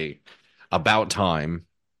say, about time.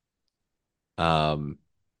 Um,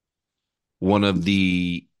 one of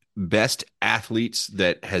the best athletes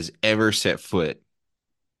that has ever set foot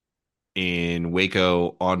in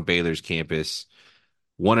Waco on Baylor's campus,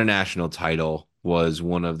 won a national title, was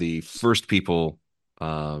one of the first people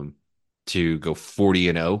um, to go 40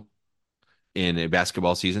 and 0 in a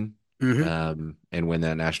basketball season, Hmm. and win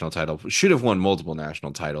that national title. Should have won multiple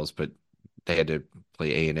national titles, but they had to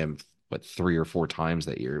play A&M what 3 or 4 times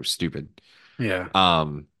that year. It was stupid. Yeah.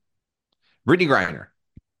 Um, Brittany Griner,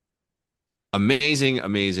 amazing,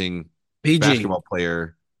 amazing PG. basketball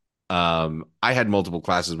player. I had multiple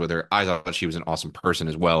classes with her. I thought she was an awesome person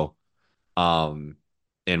as well. Um,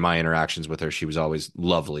 in my interactions with her, she was always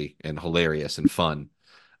lovely and hilarious and fun.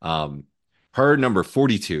 Um, Her number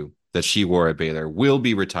 42 that she wore at Baylor will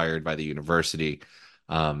be retired by the university.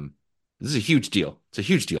 This is a huge deal. It's a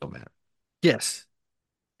huge deal, man. Yes.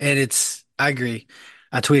 And I agree.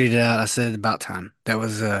 I tweeted it out. I said about time. That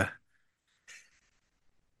was,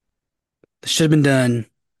 should have been done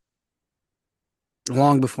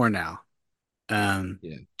long before now. Um,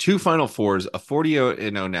 Yeah. Two Final Fours, a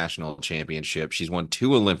 40-0 national championship. She's won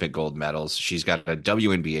 2 Olympic gold medals. She's got a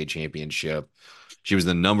WNBA championship. She was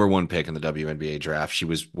the number one pick in the WNBA draft. She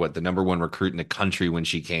was the number one recruit in the country when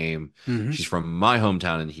she came. mhm. She's from my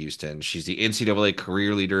hometown in Houston. She's the NCAA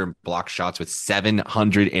career leader in block shots with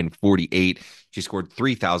 748. She scored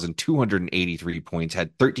 3,283 points,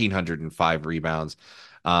 had 1,305 rebounds.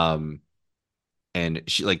 Um, and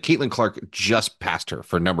she like Caitlin Clark just passed her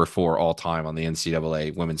for number 4 all time on the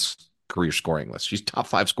NCAA women's career scoring list. She's top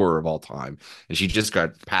 5 scorer of all time, and she just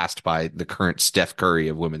got passed by the current Steph Curry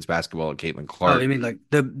of women's basketball, Caitlin Oh, you Clark. mean like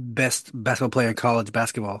the best basketball player in college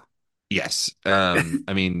basketball? Yes,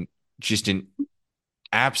 I mean, just an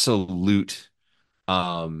absolute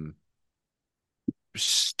um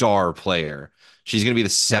star player. She's going to be the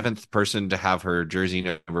Yeah. seventh person to have her jersey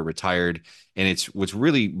number retired. And it's what's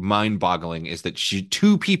really mind boggling is that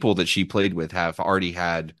two people that she played with have already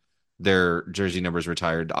had their jersey numbers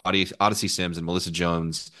retired. Odyssey Sims and Melissa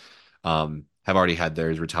Jones have already had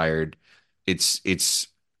theirs retired. It's,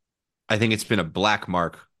 I think it's been a black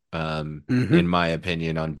mark, in Hmm. my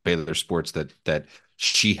opinion, on Baylor sports that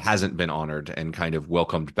she hasn't been honored and kind of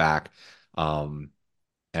welcomed back. Um,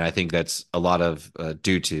 and I think that's a lot of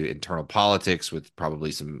due to internal politics with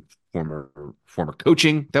probably some former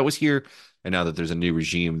coaching that was here. And now that there's a new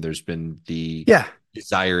regime, there's been the Yeah.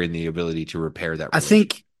 desire and the ability to repair that I relationship.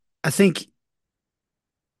 think I think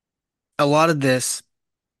a lot of this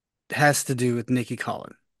has to do with Nikki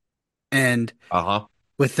Collin. And Uh-huh.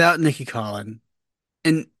 without Nikki Collin,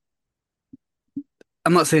 and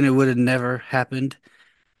I'm not saying it would have never happened,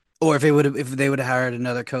 or if they would have hired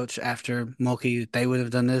another coach after Mulkey, they would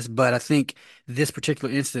have done this. But I think this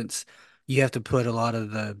particular instance, you have to put a lot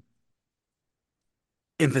of the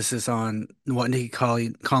emphasis on what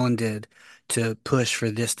Collin did to push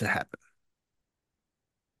for this to happen.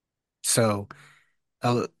 So,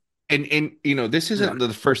 uh, And this yeah, isn't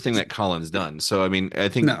the first thing that Colin's done. So I mean, I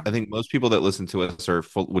think no, I think most people that listen to us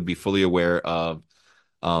would be fully aware of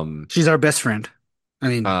um she's our best friend. I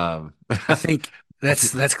mean, um I think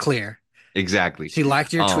that's clear. exactly. She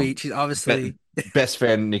liked your Um tweet. She's be, obviously best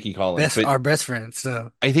fan Nikki Collins. best But our best friend.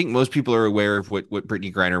 So, I think most people are aware of what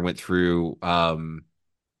Brittany Griner went through,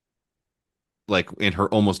 like in her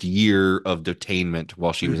almost year of detainment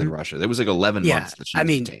while she was in mhm. Russia. There was like 11 Yeah, months that she I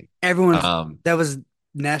was mean, detained. everyone's Um, that was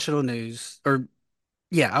national news, or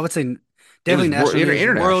yeah, I would say it definitely was national news,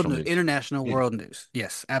 world international news, news. international Yeah. world news.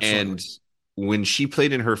 Yes, absolutely. And when she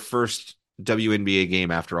played in her first WNBA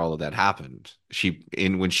game after all of that happened,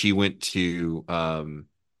 when she went to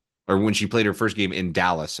or when she played her first game in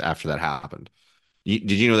Dallas after that happened.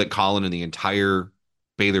 Did you know that Colin and the entire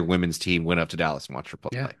Baylor women's team went up to Dallas and watched her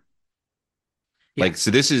Yeah, play? yeah. Like,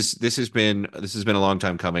 so this has been a long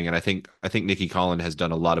time coming, and I think Nikki Collin has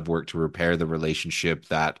done a lot of work to repair the relationship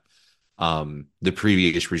that the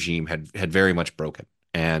previous regime had very much broken.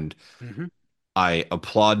 And Hmm. I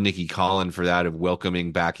applaud Nikki Collin for that, of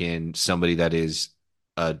welcoming back in somebody that is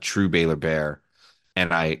a true Baylor Bear.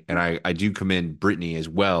 And I do commend Brittany as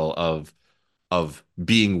well of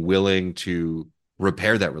being willing to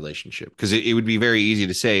repair that relationship, because it would be very easy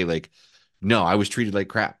to say like, no, I was treated like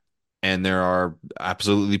crap, and there are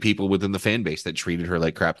absolutely people within the fan base that treated her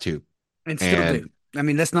like crap too, And still do. and I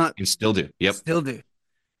mean, that's not still do. Yep. still do.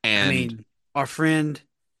 I And mean, our friend,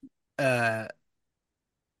 uh,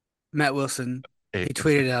 Matt Wilson, he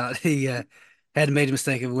tweeted out he had made a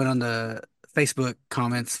mistake and went on the Facebook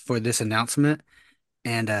comments for this announcement,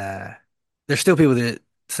 and there's still people that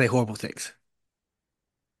say horrible things.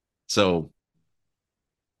 So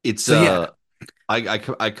it's So yeah,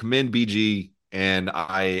 I commend BG, and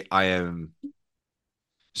I am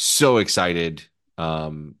so excited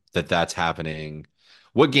that that's happening.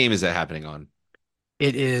 What game is that happening on?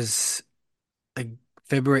 it is like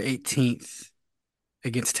February 18th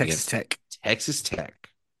against Texas Against Tech. Texas Tech.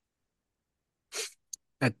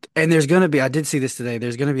 And there's gonna be, I did see this today.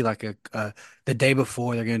 There's gonna be like the day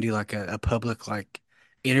before they're gonna do like a public like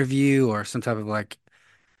interview or some type of like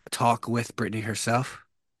talk with Brittany herself.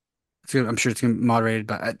 I'm sure it's gonna be moderated,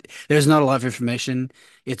 but there's not a lot of information.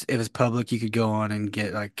 It was public. You could go on and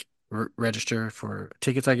get like register for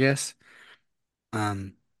tickets, I guess.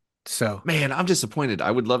 Um, so Man, I'm disappointed. I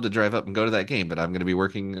would love to drive up and go to that game, but I'm going to be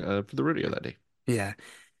working for the rodeo that day. yeah,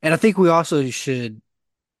 and I think we also should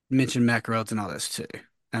mention Mac Rhodes and all this too.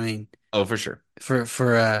 I mean, Oh, for sure. for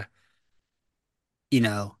you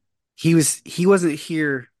know, he wasn't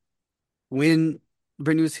here when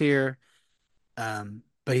Brittany was here.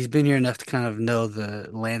 But he's been here enough to kind of know the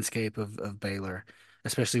landscape of Baylor,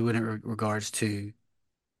 especially when it regards to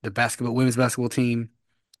the women's basketball team,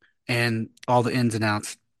 and all the ins and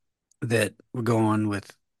outs that were going on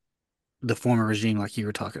with the former regime, like you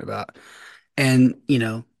were talking about. And,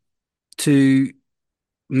 to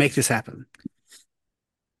make this happen.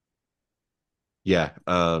 Yeah.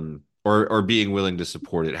 Or being willing to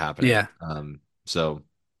support it happening. Yeah. So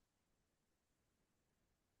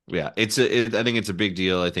yeah, I think it's a big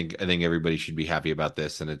deal. I think everybody should be happy about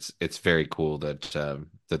this, and it's very cool that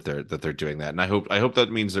they're doing that. And I hope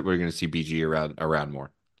that means that we're going to see BG around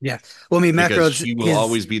more, Yeah. Well, I mean, Mac because Rhodes, she will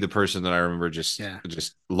always be the person that I remember just yeah.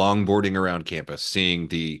 just longboarding around campus, seeing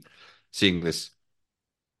this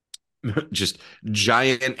just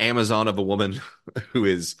giant Amazon of a woman who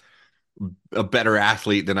is a better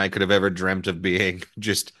athlete than I could have ever dreamt of being,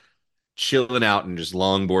 just chilling out and just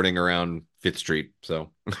longboarding around Fifth Street.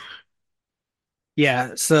 So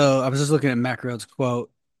Yeah. So I was just looking at Mac Rhodes'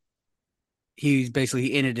 quote.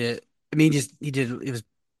 He ended it. I mean, he did, it was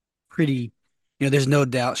pretty, there's no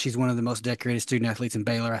doubt she's one of the most decorated student athletes in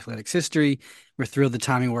Baylor athletics history. We're thrilled the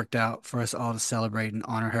timing worked out for us all to celebrate and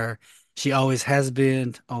honor her. She always has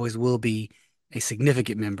been, always will be a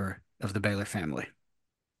significant member of the Baylor family.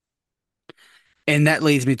 And that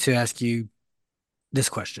leads me to ask you this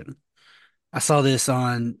question. I saw this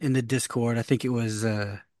in the Discord. I think it was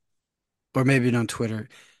or maybe on Twitter.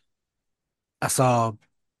 I saw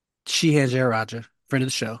Shehan Jayaraja, friend of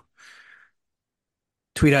the show,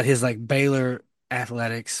 tweet out his like Baylor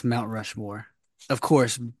athletics Mount Rushmore. Of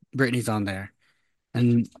course, Brittany's on there.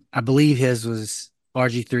 And I believe his was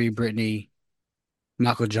RG3, Brittany,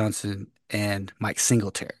 Michael Johnson, and Mike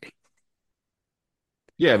Singletary.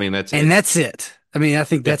 yeah, I mean that's And it. that's it. I mean, I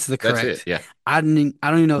think Yeah, that's the that's it. correct. Yeah. I don't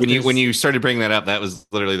even know if When there's, you started bringing that up, that was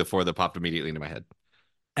literally the four that popped immediately into my head.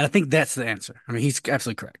 and I think that's the answer. I mean, he's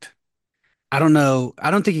absolutely correct. I don't know.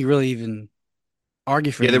 I don't think he really even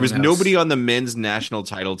argued for Yeah, there anyone was nobody else. on the men's national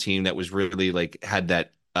title team that was really like had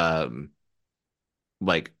that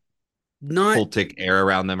like Not, cultic air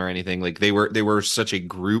around them or anything. Like they were such a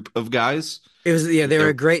group of guys. it was, yeah, they were There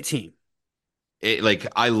a great team.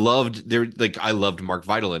 I loved Mark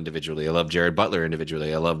Vital individually. I loved Jared Butler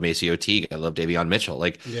individually. I loved Macy Teague. I loved Davion Mitchell.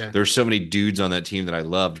 Like Yeah. there's so many dudes on that team that I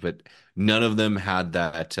loved, but none of them had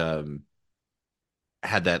that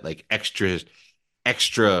like extra,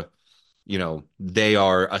 they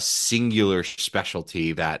are a singular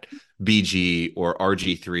specialty that BG or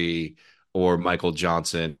RG3 or Michael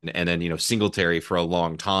Johnson, and then Singletary for a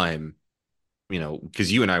long time,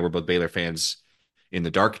 because you and I were both Baylor fans in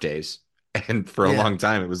the dark days. And for a Yeah. long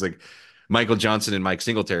time, it was like Michael Johnson and Mike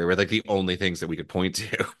Singletary were like the only things that we could point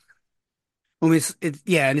to. I mean,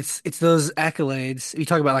 yeah, and it's those accolades. You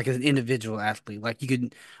talk about like as an individual athlete, like you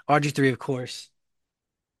could RG3, of course,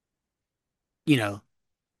 you know,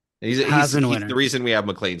 Heisman He's the winner, reason we have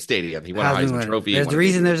McLean Stadium. He won a Heisman Heisman winner. Trophy. He There's won the a game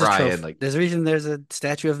reason with there's a Brian. trophy. Like, There's a reason there's a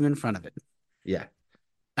statue of him in front of it. yeah,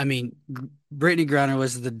 I mean, Brittany Griner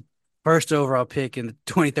was the first overall pick in the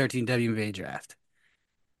 2013 WNBA draft.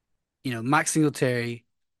 Mike Singletary,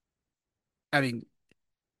 I mean,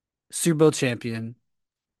 Super Bowl champion,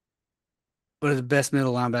 one of the best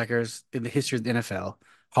middle linebackers in the history of the NFL,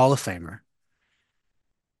 Hall of Famer.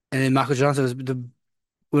 And then Michael Johnson was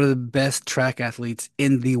one of the best track athletes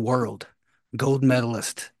in the world, gold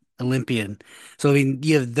medalist, Olympian. So, I mean,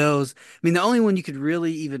 you have those. I mean, the only one you could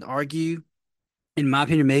really even argue, in my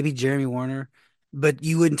opinion, maybe Jeremy Warner, but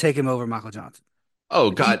you wouldn't take him over Michael Johnson.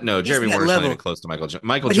 Oh Like he God, no! he's Jeremy that Warner's not even level, close to Michael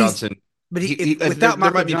but he's Johnson. but he He, if there without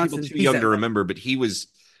there Michael might be people Johnson, too he's young that to level. remember, but he was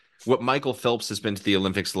what Michael Phelps has been to the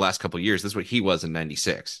Olympics the last couple of years. That's what he was in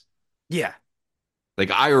 '96. Yeah,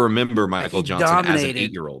 Like I remember like Michael Johnson as an he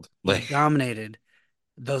 8-year-old. Like dominated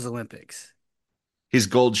those Olympics. his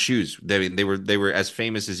gold shoes, they were as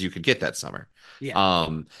famous as you could get that summer. Yeah,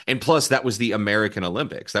 And plus that was the American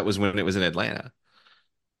Olympics. That was when it was in Atlanta.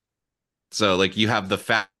 So like you have the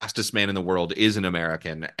fastest man in the world is an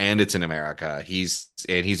American and it's in America. He's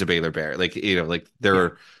a Baylor Bear. Like like yeah,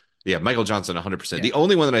 yeah, Michael Johnson 100%. yeah. The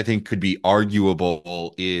only one that I think could be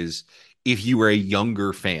arguable is if you were a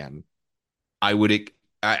younger fan. I would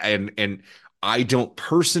and I don't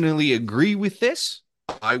personally agree with this.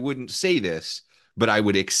 I wouldn't say this, but I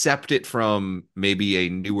would accept it from maybe a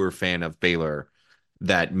newer fan of Baylor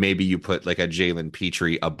that maybe you put like a Jalen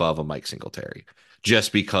Petrie above a Mike Singletary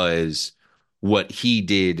just because what he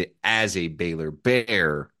did as a Baylor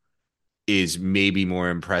Bear is maybe more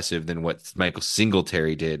impressive than what Michael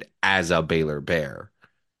Singletary did as a Baylor Bear.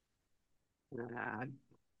 Uh,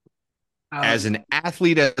 As um, an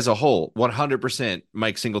athlete as a whole, 100%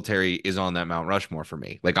 Mike Singletary is on that Mount Rushmore for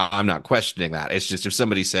me. Like I'm not questioning that. It's just if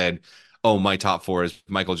somebody said, "Oh, my top four is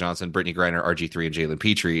Michael Johnson, Brittany Griner, RG3, and Jalen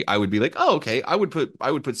Petrie," I would be like, "Oh, okay, I would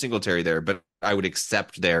put Singletary there," but I would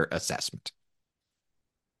accept their assessment.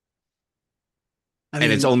 I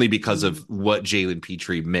And it's mean, only because of what Jalen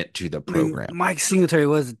Petrie meant to the program. Mike Singletary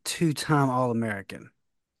was a two-time All-American,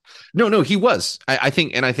 No, no, he was. I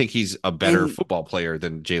think he's a better and football player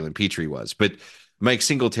than Jalen Petrie was. But Mike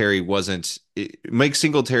Singletary wasn't. Mike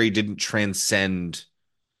Singletary didn't transcend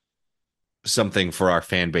something for our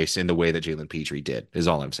fan base in the way that Jalen Petrie did, is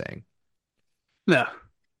all I'm saying. no,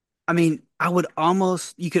 I mean,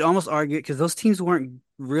 you could almost argue it because those teams weren't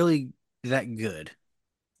really that good,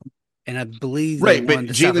 and I believe they Right, but won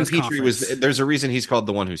the Jalen Southwest Petrie was Conference. there's a reason he's called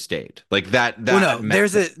the one who stayed. Like that Well, that no,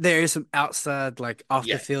 meant there is some outside like off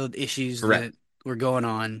the yeah, field issues correct. that were going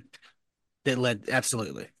on that led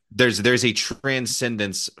absolutely. There's a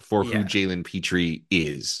transcendence for who Yeah. Jalen Petrie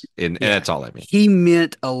is. And Yeah. that's all I mean. He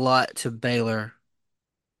meant a lot to Baylor,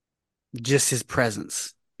 just his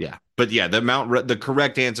presence. Yeah. But yeah, the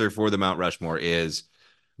correct answer for the Mount Rushmore is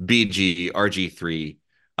BG, RG3,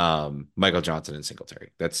 Michael Johnson, and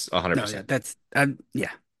Singletary. That's No, yeah, 100%.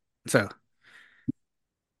 yeah. So,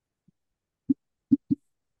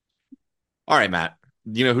 All right, Matt.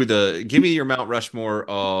 You know who the give me your Mount Rushmore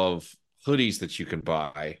of hoodies that you can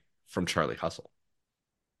buy from Charlie Hustle.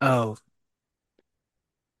 oh,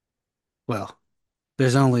 well,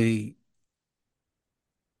 there's only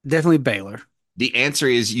definitely Baylor. The answer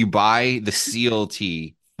is you buy the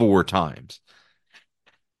CLT 4 times.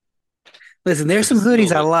 Listen, there's It's a some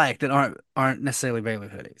hoodies single I hoodie. like that aren't necessarily Baylor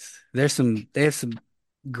hoodies. They have some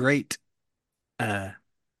great uh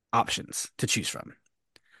options to choose from.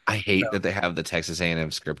 I So, hate that they have the Texas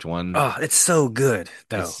A&M script one. oh, it's so good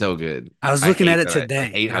It's though. so good. I was I looking at hate it that. I today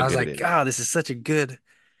hate and how I was good it like, is. oh, this is such a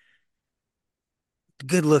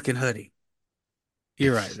good looking hoodie.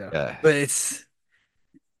 You're right It's though. But it's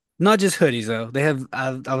not just hoodies though.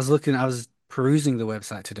 I was perusing the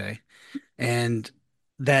website today and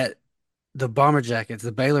that the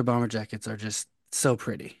Baylor bomber jackets are just so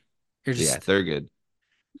pretty. You're yeah, just they're good.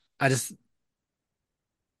 I just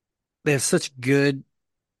they have such good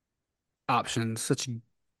options, such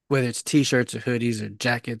whether it's t-shirts or hoodies or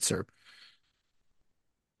jackets or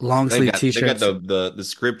long They've sleeve got they've got t-shirts. the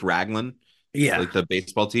script raglan, Yeah. like the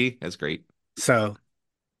baseball tee. That's great. So,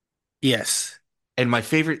 yes. And my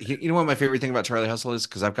favorite, you know what my favorite thing about Charlie Hustle is?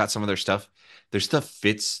 Because I've got some of their stuff. Their stuff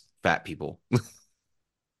fits fat people.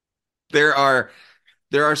 There are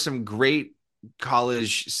there are some great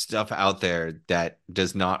college stuff out there that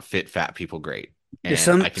does not fit fat people great. Yeah,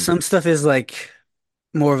 And I can some stuff is like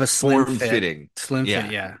more of a form fitting. slim fit,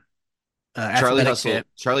 Yeah. yeah. Athletic fit.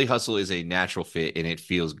 Charlie Hustle is a natural fit and it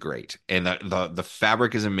feels great. And the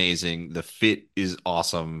fabric is amazing. The fit is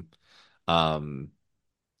awesome. Um,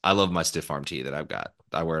 I love my stiff arm tee that I've got.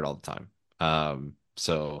 I wear it all the time.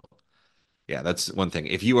 So yeah, that's one thing.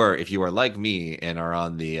 If you are like me and are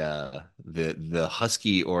on the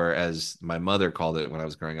husky, or as my mother called it when I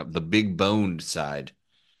was growing up, the big boned side,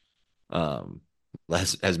 um,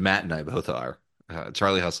 as Matt and I both are,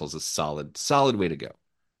 Charlie Hustle is a solid way to go.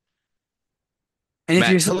 And if Matt,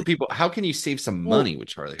 you're tell the people how can you save some well, money with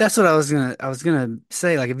Charlie that's what Hustle? I was gonna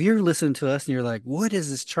say. Like if you're listening to us and you're like, what is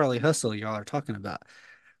this Charlie Hustle y'all are talking about?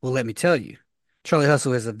 Well, let me tell you. Charlie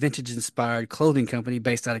Hustle is a vintage inspired clothing company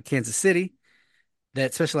based out of Kansas City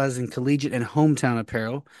that specializes in collegiate and hometown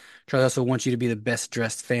apparel. Charlie Hustle wants you to be the best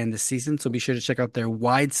dressed fan this season, so be sure to check out their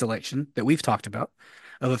wide selection that we've talked about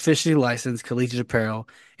of officially licensed collegiate apparel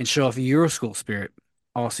and show off your school spirit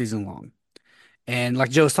all season long. And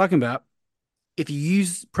like Joe was talking about, if you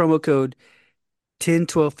use promo code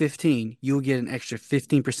 101215, you will get an extra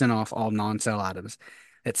 15% off all non-sale items.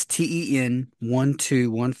 That's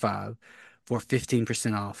TEN1215 for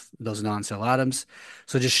 15% off those non-sale items.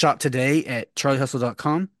 So just shop today at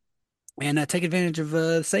charliehustle.com and take advantage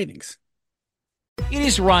of savings. It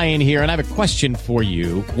is Ryan here, and I have a question for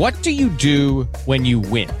you. What do you do when you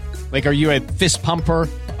win? Like, are you a fist pumper,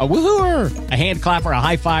 a woohooer, a hand clapper, a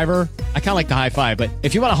high fiver? I kind of like the high five, but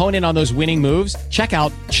if you want to hone in on those winning moves, check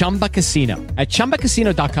out Chumba Casino. At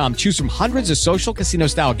ChumbaCasino.com, choose from hundreds of social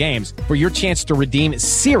casino-style games for your chance to redeem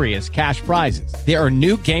serious cash prizes. There are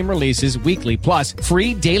new game releases weekly, plus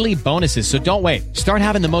free daily bonuses, so don't wait. Start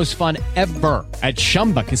having the most fun ever at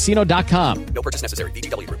ChumbaCasino.com. No purchase necessary.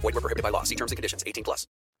 VGW Group. Void where prohibited by law. See terms and conditions. 18 plus.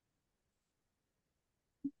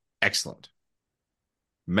 Excellent.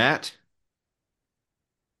 Matt,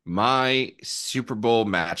 my Super Bowl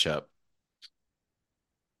matchup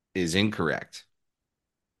is incorrect,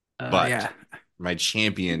 but Yeah. my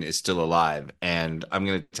champion is still alive. And I'm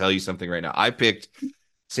going to tell you something right now. I picked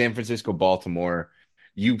San Francisco, Baltimore.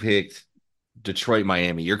 You picked Detroit,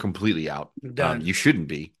 Miami. You're completely out. Done. You shouldn't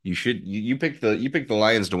be. You picked the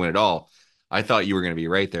Lions to win it all. I thought you were going to be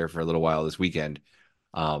right there for a little while this weekend,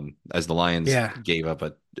 as the Lions gave up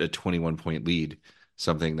a 21-point lead,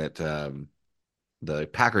 something that the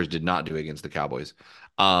Packers did not do against the Cowboys.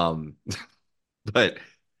 But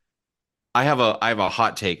I have a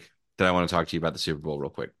hot take that I want to talk to you about the Super Bowl real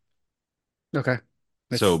quick. Okay.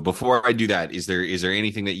 So before I do that, is there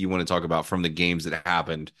anything that you want to talk about from the games that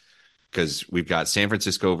happened? Because we've got San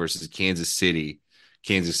Francisco versus Kansas City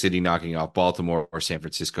knocking off Baltimore, or San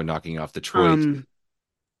Francisco knocking off Detroit.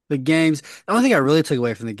 The games, the only thing I really took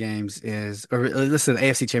away from the games is, or listen, the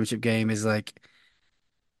AFC Championship game is like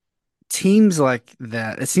teams like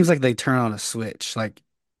that. It seems like they turn on a switch, like,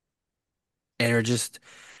 and are just,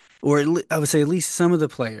 I would say at least some of the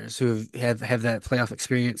players who have that playoff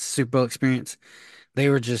experience, Super Bowl experience, they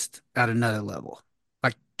were just at another level.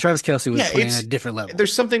 Like Travis Kelce was playing at a different level.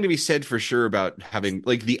 There's something to be said for sure about having,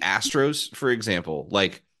 like, the Astros, for example.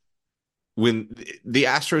 Like, when the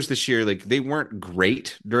Astros this year, like, they weren't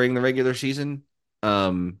great during the regular season, but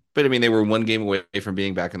I mean, they were one game away from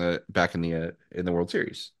being back in the World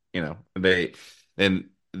Series. You know, they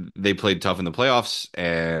played tough in the playoffs,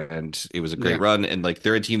 and it was a great run. And like,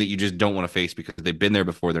 they're a team that you just don't want to face because they've been there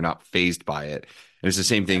before. They're not fazed by it. And it's the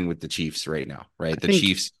same thing with the Chiefs right now, right? The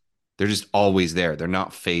Chiefs, they're just always there. They're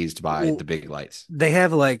not fazed by the big lights. They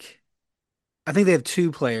have I think they have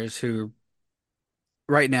two players who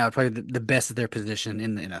right now are probably the best at their position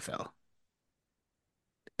in the NFL.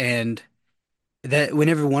 And that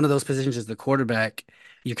whenever one of those positions is the quarterback,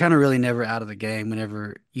 you're kind of really never out of the game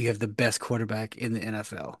whenever you have the best quarterback in the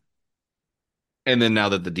NFL. And then now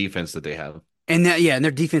that the defense that they have. And and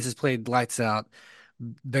their defense has played lights out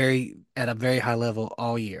at a very high level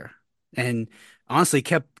all year. And honestly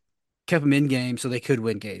kept them in games so they could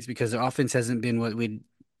win games because their offense hasn't been what we'd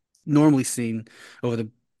normally seen over the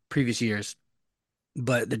previous years.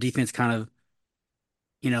 But the defense kind of,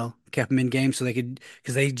 kept them in games so they could,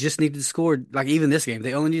 because they just needed to score. Like even this game,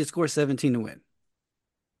 they only needed to score 17 to win.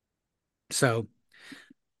 So,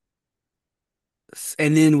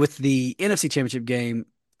 and then with the NFC Championship game,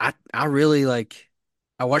 I really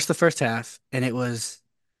I watched the first half and I was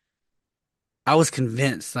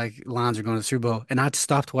convinced like Lions are going to the Super Bowl, and I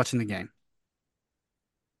stopped watching the game.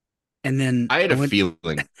 And then I had a feeling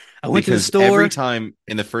I went to the because store. Every time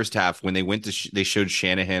in the first half when they went to they showed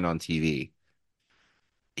Shanahan on TV,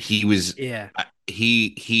 he was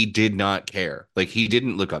he did not care. Like, he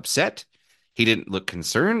didn't look upset, he didn't look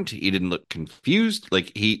concerned, he didn't look confused.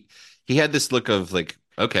 Like, he had this look of like,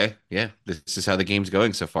 okay, yeah, this is how the game's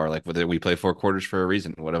going so far. Like, whether we play 4 quarters for a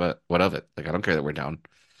reason, what of it? Like, I don't care that we're down.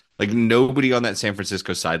 Like, nobody on that San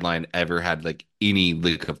Francisco sideline ever had like any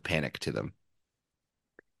lick of panic to them.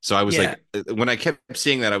 So I was like, when I kept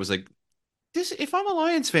seeing that, I was like, if I'm a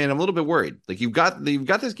Lions fan, I'm a little bit worried. Like, you've got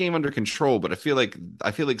this game under control, but I feel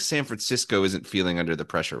like San Francisco isn't feeling under the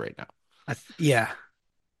pressure right now.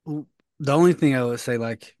 The only thing I would say,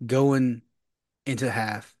 like, going into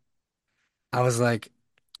half, I was like,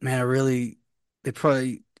 man, they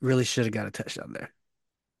probably really should have got a touchdown there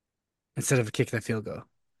instead of kicking that field goal.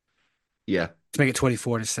 Yeah. To make it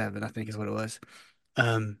 24-7, I think is what it was.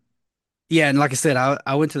 Yeah, and like I said,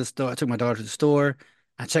 I went to the store. I took my daughter to the store.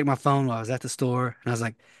 I checked my phone while I was at the store, and I was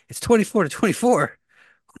like, it's 24-24.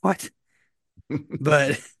 What?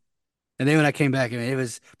 But and then when I came back, I mean, it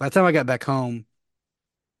was by the time I got back home,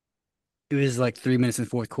 it was like 3 minutes in the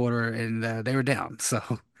fourth quarter, and they were down. So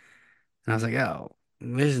and I was like, oh,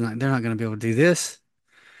 they're not going to be able to do this.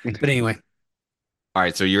 But anyway, All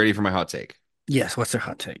right, so you ready for my hot take? yes. What's their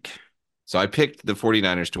hot take? So I picked the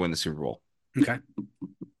 49ers to win the Super Bowl. Okay.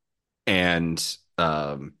 And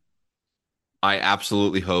I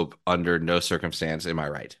absolutely hope under no circumstance am I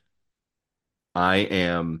right. I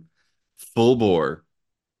am full bore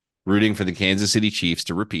rooting for the Kansas City Chiefs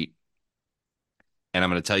to repeat. And I'm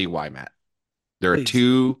going to tell you why, Matt. There are Please.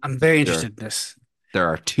 two I'm very there are, interested in this. there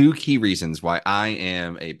are two key reasons why I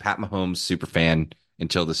am a Pat Mahomes super fan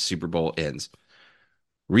until the Super Bowl ends.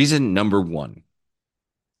 Reason number one,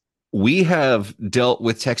 we have dealt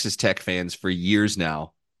with Texas Tech fans for years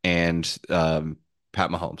now and Pat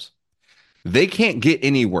Mahomes. They can't get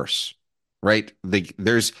any worse, right? They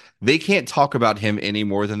can't talk about him any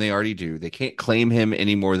more than they already do. They can't claim him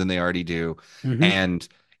any more than they already do. Hmm. And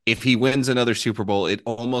if he wins another Super Bowl, it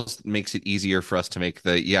almost makes it easier for us to make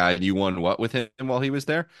the yeah, you won what with him while he was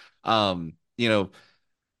there. You know,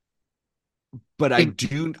 but I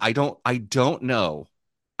don't know.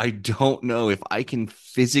 I don't know if I can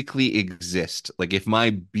physically exist, like if my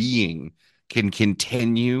being can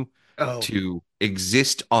continue Oh, to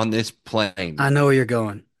exist on this I plane know where you're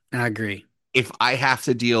going. I agree. if I have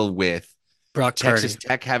to deal with Brock Texas Purdy.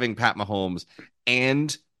 Tech having Pat Mahomes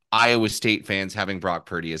and Iowa State fans having Brock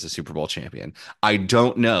Purdy as a Super Bowl champion. I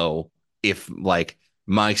don't know if like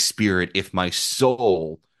my spirit, if my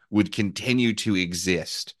soul would continue to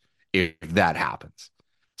exist if that happens.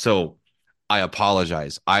 So I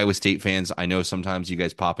apologize. Iowa State fans, I know sometimes you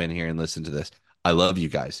guys pop in here and listen to this. I love you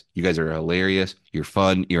guys. You guys are hilarious. You're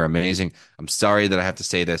fun. You're amazing. I'm sorry that I have to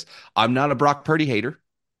say this. I'm not a Brock Purdy hater.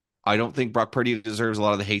 I don't think Brock Purdy deserves a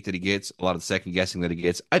lot of the hate that he gets, a lot of the second guessing that he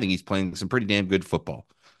gets. I think he's playing some pretty damn good football.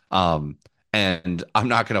 Um, and I'm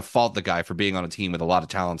not going to fault the guy for being on a team with a lot of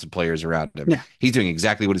talented players around him. Yeah. He's doing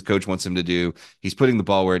exactly what his coach wants him to do. He's putting the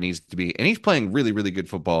ball where it needs to be, and he's playing really, really good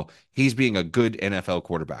football. He's being a good NFL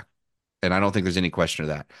quarterback. And I don't think there's any question of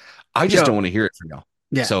that. I just Yo, don't want to hear it from y'all.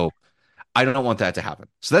 yeah. So I don't want that to happen.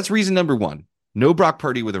 So that's reason number one. No Brock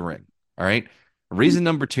Purdy with a ring. All right. Reason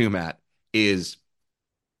number two, Matt, is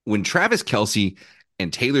when Travis Kelce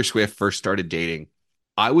and Taylor Swift first started dating,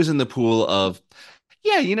 I was in the pool of,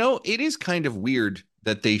 yeah, it is kind of weird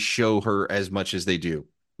that they show her as much as they do.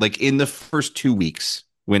 Like in the first 2 weeks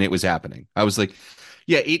when it was happening, I was like,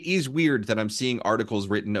 yeah, it is weird that I'm seeing articles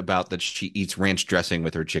written about that she eats ranch dressing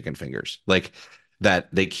with her chicken fingers. Like that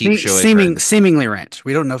they keep showing her. Seemingly ranch.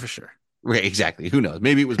 We don't know for sure. Right, exactly. Who knows?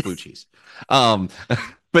 Maybe it was blue cheese. Um,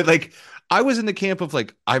 but like I was in the camp of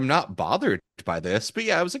like, I'm not bothered by this, but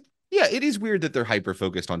yeah, I was like, yeah, it is weird that they're hyper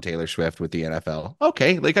focused on Taylor Swift with the NFL.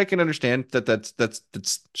 Okay, like I can understand that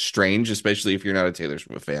that's strange, especially if you're not a Taylor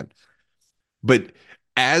Swift fan. But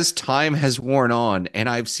as time has worn on, and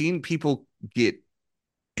I've seen people get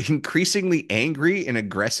increasingly angry and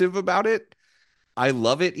aggressive about it, I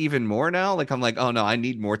love it even more now. Like I'm like, oh no, I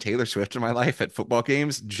need more Taylor Swift in my life at football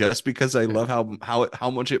games just because I love how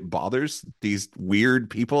much it bothers these weird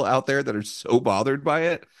people out there that are so bothered by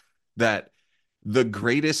it that the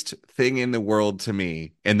greatest thing in the world to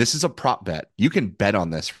me, and this is a prop bet. You can bet on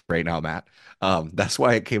this right now, Matt. That's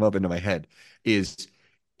why it came up into my head, is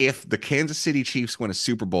if the Kansas City Chiefs win a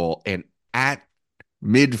Super Bowl and at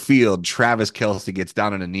midfield, Travis Kelce gets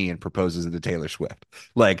down on a knee and proposes to Taylor Swift.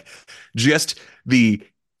 Like just the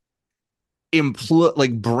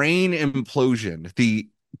brain implosion, the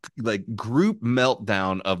like group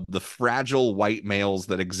meltdown of the fragile white males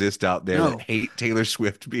that exist out there that No. hate Taylor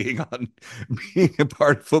Swift being a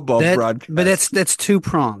part of football But broadcast. that's two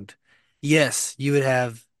pronged. Yes, you would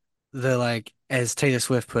have the like as Taylor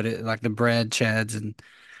Swift put it, like the Brad Chads and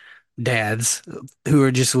dads who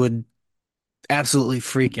are just would absolutely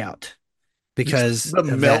freak out Just because the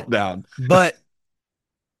of that. meltdown. But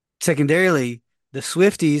secondarily, the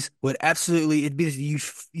Swifties would absolutely it'd be this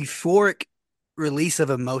euphoric release of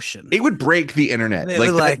emotion. It would break the internet. It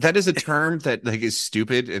Like would that is a term that like is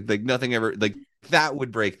stupid. Like nothing ever like that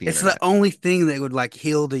would break the it's the internet. only thing that would like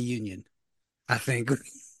heal the union, I think.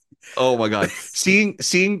 Oh my God. Seeing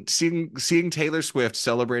Taylor Swift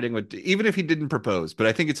celebrating with even if he didn't propose, but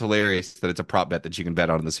I think it's hilarious that it's a prop bet that you can bet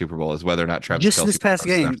on in the Super Bowl is whether or not Travis Just Kelce this past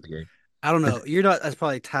proposes game, after the game. I don't know. You're not as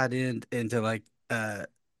probably tied into like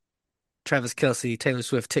Travis Kelce, Taylor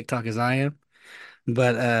Swift TikTok as I am.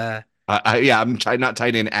 But Yeah, not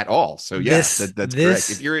tied in at all. So yeah, this that's correct. If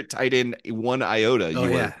this you're tied in one iota, oh you are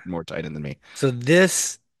yeah. more tied in than me. So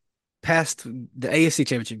this past the AFC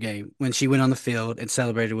Championship game when she went on the field and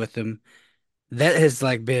celebrated with them, that has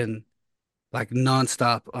like been like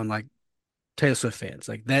nonstop on like Taylor Swift fans.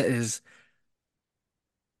 Like that is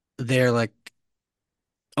they're like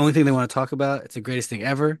only thing they want to talk about. It's the greatest thing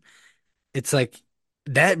ever. It's like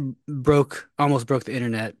that almost broke the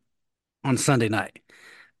internet on Sunday night.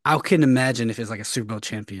 I couldn't imagine if it's like a Super Bowl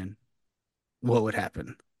champion, what would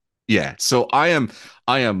happen. Yeah. So I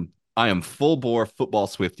am full bore football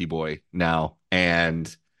Swifty boy now.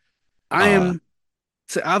 And I uh am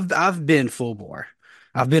so I've been full bore.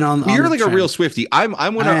 I've been well, on you're the like a real trend. Swifty. I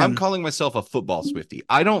I'm am, calling myself a football Swifty.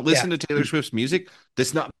 I don't yeah. listen to Taylor Swift's music.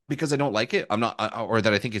 That's not because I don't like it. I'm not or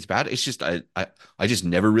that I think it's bad. It's just I just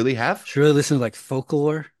never really have. Should really listen to like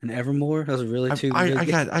Folklore and Evermore. Those are really two really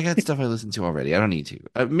good. I got stuff I listen to already. I don't need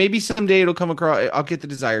to. Maybe someday it'll come across. I'll get the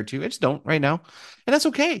desire to. I just don't right now, and that's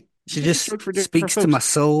okay. She Different just stroke for different speaks to my folks.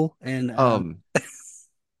 soul and Um,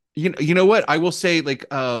 you know what? I will say like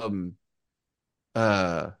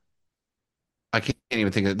uh I can't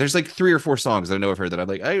even think of there's like three or four songs that I know of her that I'm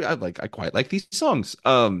like I quite like these songs.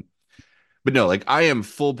 But no, like I am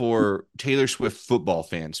full bore Taylor Swift football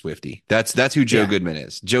fan Swifty. That's who Joe yeah. Goodman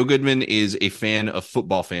is. Joe Goodman is a fan of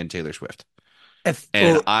football fan Taylor Swift.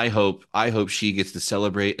 And Well, I hope she gets to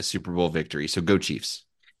celebrate a Super Bowl victory. So go Chiefs.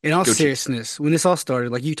 in all Go Chiefs. seriousness, when this all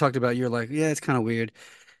started, like you talked about, you're like, yeah, it's kind of weird.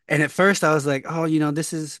 And at first I was like, oh,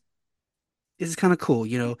 this is kind of cool.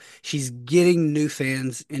 She's getting new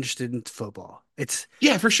fans interested in football. It's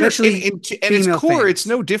Yeah, for sure. And especially and its female core, fans. it's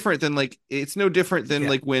no different than Yeah.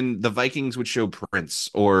 like when the Vikings would show Prince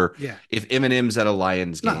or Yeah. if Eminem's at a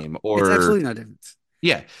Lions No, game it's or absolutely no difference.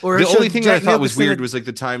 yeah. Or The show only thing that I Jack thought was Nicholson weird at, was like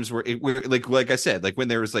the times where like I said, like when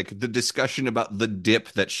there was like the discussion about the dip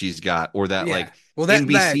that she's got or that yeah. like Well, that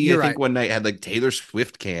NBC I you're think right. one night had like Taylor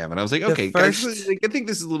Swift cam and I was like, The okay, guys, first like, I think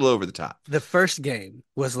this is a little over the top. the first game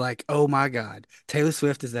was like, oh my God, Taylor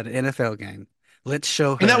Swift is at an NFL game. Let's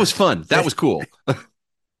show And that was her. fun. That was cool.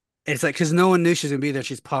 It's like because no one knew she was gonna be there.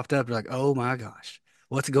 She's popped up. You're like, oh my gosh,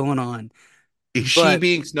 what's going on? Is she But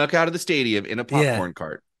being snuck out of the stadium in a yeah, popcorn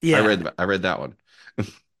cart? yeah. I read that one.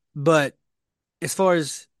 But as far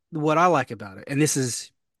as what I like about it, and this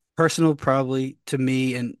is personal probably to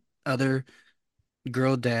me and other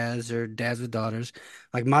girl dads or dads with daughters,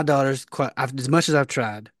 like my daughters, as much as I've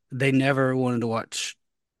tried, they never wanted to watch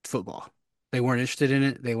football. They weren't interested in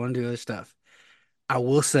it. They want to do other stuff. I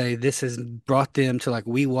will say this has brought them to like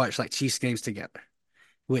we watch like Chiefs games together,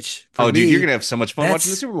 which for Oh, dude, you're me, gonna have so much fun watching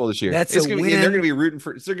the that's Super Bowl this year. that's a It's gonna be, and win. they're gonna be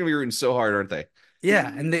rooting so hard, aren't they? Yeah,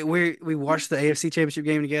 and we watched the AFC Championship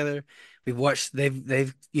game together. We've watched they've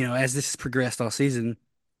as this has progressed all season,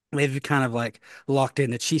 they've kind of like locked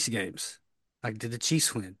in the Chiefs games. Like, did the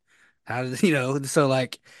Chiefs win? How did so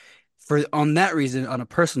like for on that reason, on a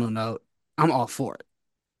personal note, I'm all for it.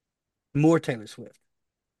 More Taylor Swift.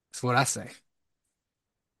 That's what I say.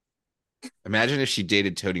 Imagine if she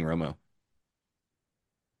dated Tony Romo.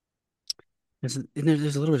 There's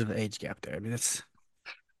a little bit of an age gap there. I mean, that's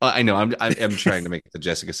I know. I'm trying to make the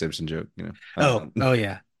Jessica Simpson joke. oh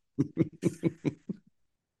yeah.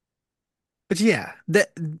 But yeah,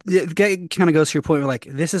 that kind of goes to your point where like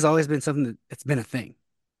this has always been something that's been a thing,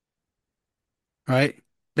 right?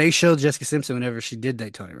 They showed Jessica Simpson whenever she did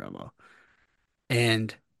date Tony Romo,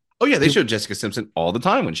 and Oh yeah, they people showed Jessica Simpson all the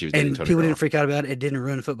time when she was dating Tony people didn't Romo. freak out about it. It didn't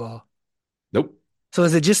ruin football. Nope. So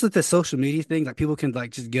is it just that the social media thing, like people can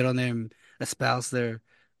like just get on there and espouse their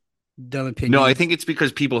dumb No, I opinions, think it's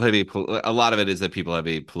because people have a lot of it is that people have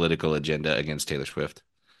a political agenda against Taylor Swift.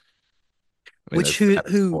 I mean, which that's who at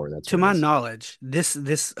its who core, that's to what it my is. knowledge, this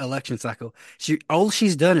election cycle, all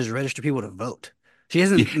she's done is register people to vote. She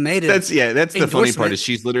hasn't made an That's the funny part endorsement. is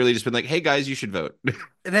she's literally just been like, "Hey guys, you should vote."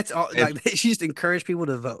 And that's all. And Like she just encouraged people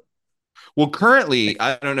to vote. well, currently,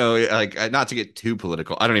 I don't know, like not to get too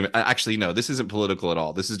political. I don't even actually no, this isn't political at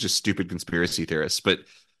all. This is just stupid conspiracy theorists. But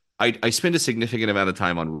I spend a significant amount of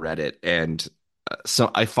time on Reddit, and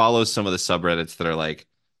so I follow some of the subreddits that are like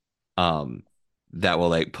um that will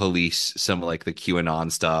like police some like the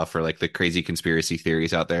QAnon stuff or like the crazy conspiracy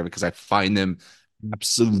theories out there because I find them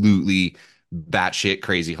absolutely batshit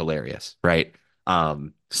crazy hilarious, right?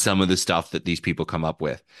 Some of the stuff that these people come up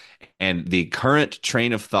with. And the current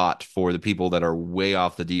train of thought for the people that are way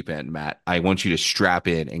off the deep end, Matt, I want you to strap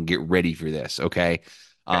in and get ready for this, okay?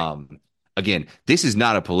 Okay. Again, this is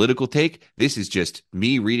not a political take. This is just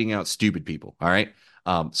me reading out stupid people, all right?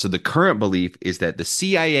 So the current belief is that the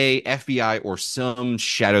CIA, FBI, or some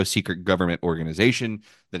shadow secret government organization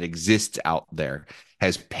that exists out there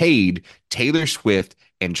has paid Taylor Swift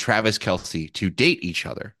and Travis Kelce to date each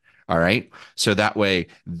other. All right. So that way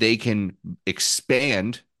they can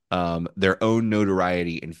expand their own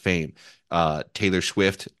notoriety and fame. Taylor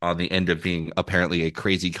Swift on the end of being apparently a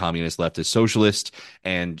crazy communist leftist socialist,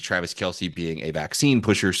 and Travis Kelce being a vaccine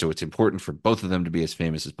pusher. So it's important for both of them to be as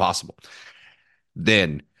famous as possible.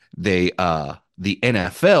 Then The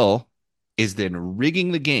NFL is then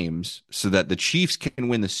rigging the games so that the Chiefs can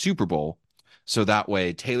win the Super Bowl. So that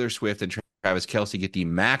way Taylor Swift and Travis Kelce get the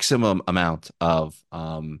maximum amount of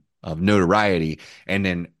notoriety, and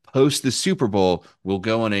then post the Super Bowl, we'll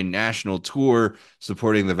go on a national tour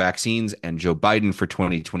supporting the vaccines and Joe Biden for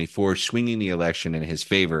 2024, swinging the election in his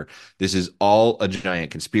favor. This is all a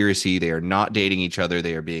giant conspiracy. They are not dating each other.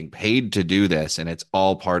 They are being paid to do this, and it's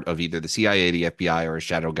all part of either the CIA, the FBI, or a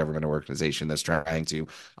shadow government organization that's trying to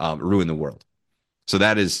ruin the world. So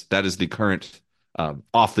that is the current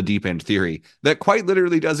off the deep end theory that quite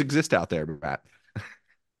literally does exist out there, Matt.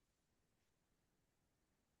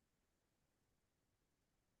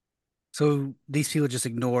 So these people just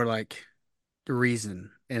ignore like the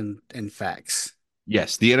reason and facts.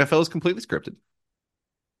 Yes, the NFL is completely scripted.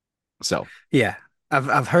 So Yeah.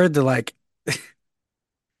 I've heard the like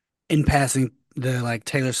in passing the like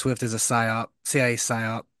Taylor Swift is a psyop, CIA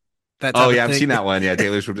psyop, that oh type of yeah, I've thing. seen that one. Yeah,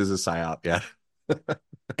 Taylor Swift is a psyop. Yeah.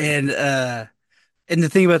 And and the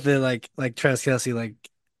thing about the like Travis Kelce, like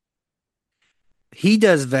he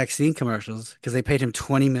does vaccine commercials because they paid him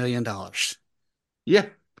 $20 million. Yeah.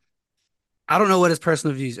 I don't know what his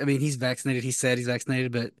personal views. I mean, he's vaccinated. He said he's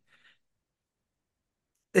vaccinated, but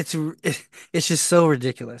it's it's just so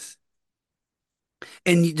ridiculous.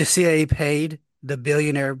 And the CIA paid the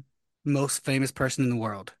billionaire most famous person in the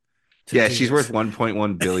world to Yeah, do she's worth this.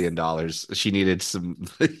 $1.1 billion. She needed some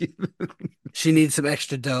She needs some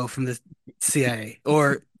extra dough from the CIA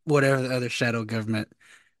or whatever the other shadow government.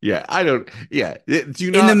 Yeah, I don't yeah, In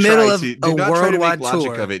the middle of a do not try to make worldwide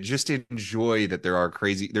logic of tour, it. Just enjoy that there are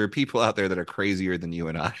people out there that are crazier than you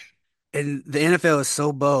and I. and the NFL is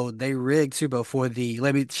so bold, they rigged Super Bowl for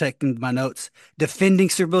let me check in my notes, defending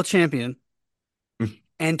Super Bowl champion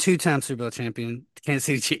and two-time Super Bowl champion, Kansas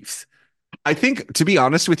City Chiefs. I think, to be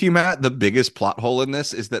honest with you, Matt, the biggest plot hole in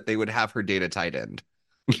this is that they would have her date a tight end.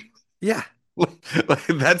 Yeah. Like,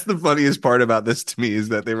 that's the funniest part about this to me is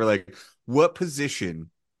that they were like, what position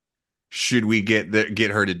should we get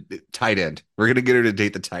her to tight end? We're gonna get her to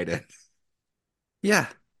date the tight end. Yeah.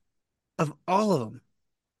 Of all of them.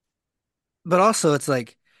 But also, it's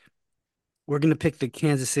like, we're going to pick the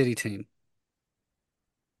Kansas City team,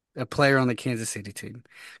 a player on the Kansas City team.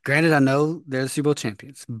 Granted, I know they're the Super Bowl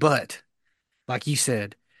champions, but like you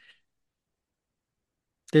said,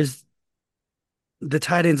 there's the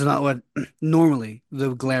tight end's not what normally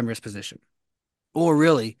the glamorous position, or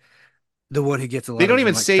really the one who gets a They lot don't of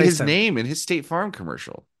even like say face his time. name in his State Farm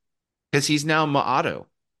commercial because he's now Maato.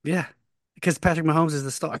 Yeah, because Patrick Mahomes is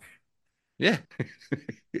the star. Yeah,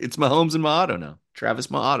 it's Mahomes and Maato now. Travis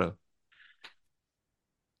Maato.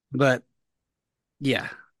 But yeah,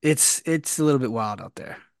 it's a little bit wild out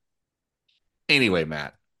there. Anyway,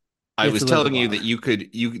 Matt, I It's was a little bit telling you wild. that you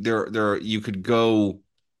could go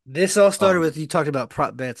This all started um with you talked about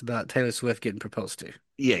prop bets about Taylor Swift getting proposed to.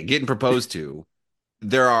 yeah, getting proposed to.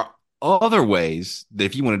 There are other ways that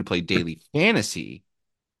if you wanted to play daily fantasy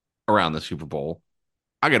around the Super Bowl,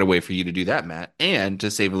 I got a way for you to do that, Matt, and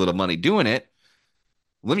to save a little money doing it.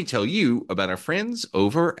 Let me tell you about our friends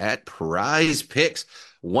over at Prize Picks.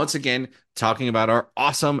 Once again, talking about our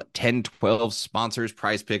awesome 10-12 sponsors,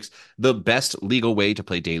 Prize Picks, the best legal way to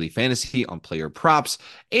play daily fantasy on player props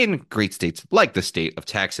in great states like the state of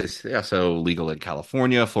Texas. They're also legal in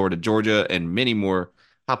California, Florida, Georgia, and many more.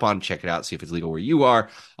 Hop on, check it out, see if it's legal where you are.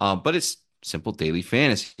 But it's simple daily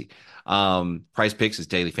fantasy. Prize Picks is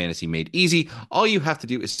daily fantasy made easy. All you have to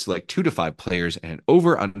do is select 2 to 5 players and an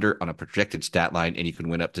over under on a projected stat line, and you can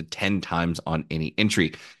win up to 10 times on any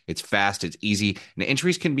entry. It's fast, it's easy, and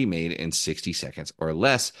entries can be made in 60 seconds or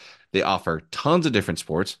less. They offer tons of different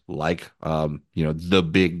sports, like the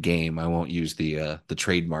big game. I won't use the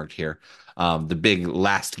trademark here. The big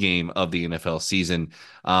last game of the NFL season.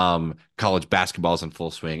 College basketball's in full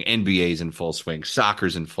swing, NBA's in full swing,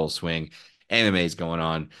 soccer's in full swing. MMA's going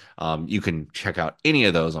on. You can check out any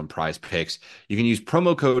of those on Prize Picks. You can use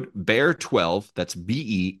promo code BEAR12, that's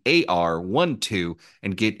BEAR12,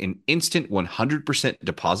 and get an instant 100%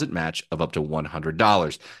 deposit match of up to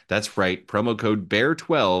 $100. That's right, promo code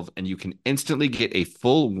BEAR12, and you can instantly get a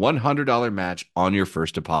full $100 match on your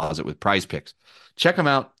first deposit with Prize Picks. Check them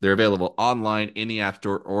out. They're available online in the App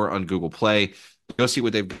Store or on Google Play. Go see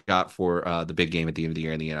what they've got for the big game at the end of the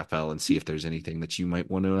year in the NFL and see if there's anything that you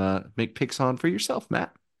might want to make picks on for yourself,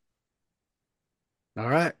 Matt. All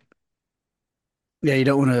right. Yeah, you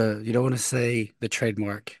don't want to say the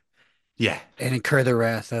trademark Yeah. and incur the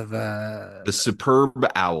wrath of The superb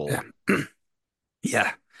owl. yeah.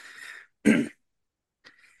 Yeah.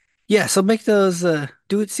 Yeah, so make those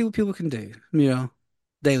do it, see what people can do,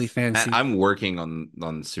 daily Matt, fantasy. I'm working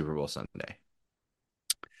on Super Bowl Sunday.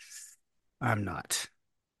 I'm not.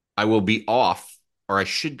 I will be off, or I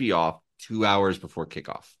should be off 2 hours before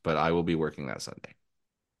kickoff, but I will be working that Sunday,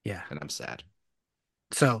 Yeah. and I'm sad.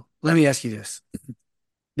 So let me ask you this.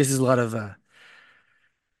 This is a lot of a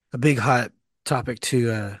big hot topic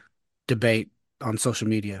to debate on social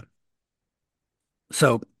media.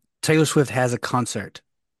 So Taylor Swift has a concert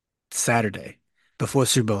Saturday before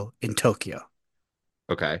Super Bowl in Tokyo.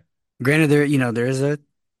 Okay. Granted, there is a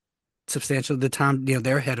substantial the time,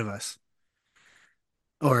 they're ahead of us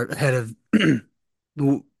or ahead of.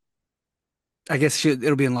 I guess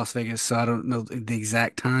it'll be in Las Vegas, so I don't know the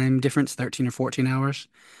exact time difference, 13 or 14 hours.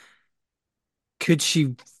 Could she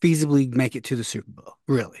feasibly make it to the Super Bowl?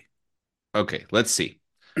 Really? Okay, let's see.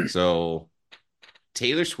 So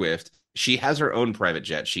Taylor Swift, she has her own private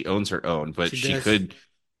jet. She owns her own, but She does.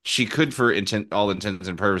 she could for all intents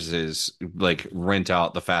and purposes like rent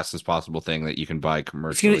out the fastest possible thing that you can buy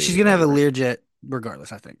She's commercially gonna have a anywhere. Learjet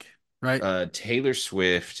regardless, I think. Right? Taylor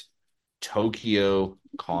Swift Tokyo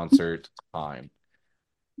concert time.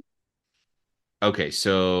 Okay,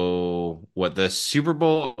 so what the Super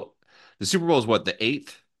Bowl? The Super Bowl is what, the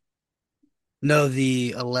 8th No,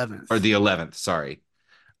 the or 11th. the 11th? Sorry.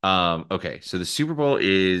 Okay, so the Super Bowl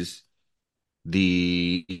is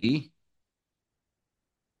the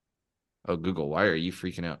oh Google, why are you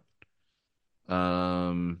freaking out?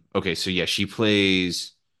 Okay, so yeah, she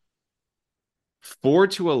plays 4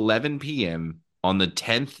 to 11 p.m. on the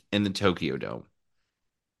 10th in the Tokyo Dome.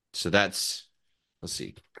 So that's let's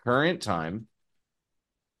see, current time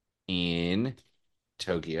in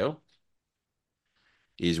Tokyo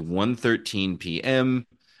is 1:13 p.m.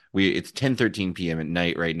 It's 10:13 p.m. at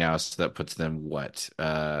night right now, so that puts them what?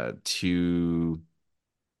 Two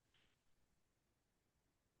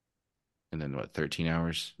and then what, 13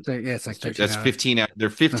 hours? So yeah, it's like Let's check. 13 That's hours. 15. They're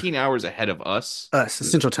Uh, 15 hours ahead of us. Us,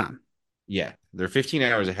 Central Time. Yeah, they're 15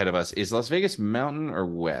 hours ahead of us. Is Las Vegas Mountain or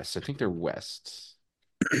West? I think they're West.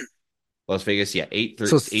 Las Vegas, yeah,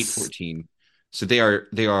 So 8:14. So they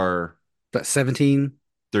are about 17,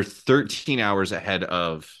 they're 13 hours ahead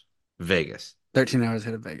of Vegas. 13 hours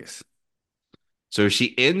ahead of Vegas. So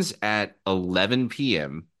she ends at 11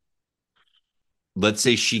 p.m. Let's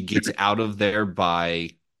say she gets out of there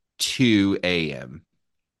by 2 a.m.,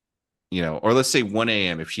 or let's say 1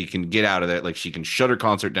 a.m. if she can get out of there, like she can shut her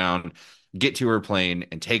concert down, get to her plane,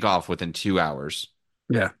 and take off within 2 hours.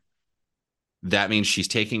 Yeah. That means she's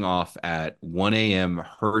taking off at 1 a.m.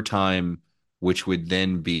 her time, which would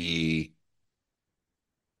then be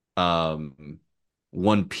um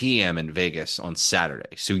 1 p.m. in Vegas on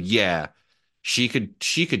Saturday. So yeah, she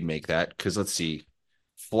could make that because let's see,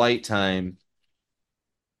 flight time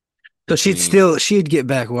So between she'd get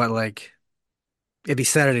back what, like it'd be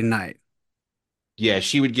Saturday night, yeah,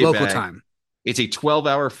 she would get local back. time. It's a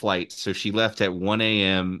 12-hour flight, so she left at 1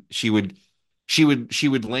 a.m. She would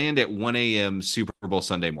land at 1 a.m. Super Bowl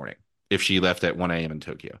Sunday morning if she left at 1 a.m. in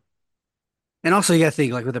Tokyo. And also you gotta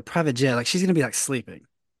think like with a private jet, like she's gonna be like sleeping.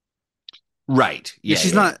 Right. Yeah, Yeah,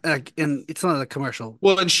 she's yeah, yeah. not like, and it's not a commercial.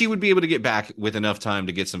 Well, and she would be able to get back with enough time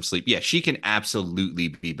to get some sleep. Yeah, she can absolutely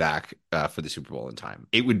be back for the Super Bowl in time.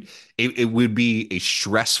 It would be a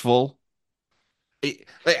stressful.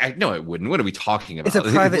 No, it wouldn't. What are we talking It's a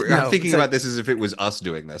about? private, I'm no, thinking it's a, about this as if it was us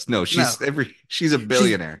doing this. No, no. she's a She's,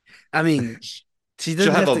 billionaire. I mean, she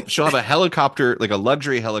She'll doesn't have have a to, she'll have a helicopter, like a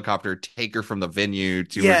luxury helicopter, take her from the venue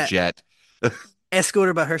to her yeah, jet.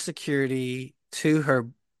 escorted by her security to her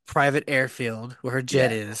private airfield where her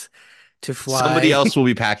jet Yeah. is to Somebody fly. else will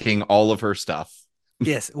be packing all of her stuff.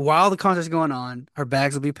 Yes, while the concert's going on, her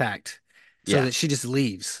bags will be packed so Yeah. that she just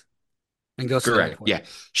leaves and goes to the Correct. airport. Yeah.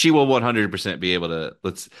 She will 100% be able to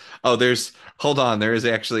hold on. There is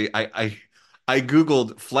actually I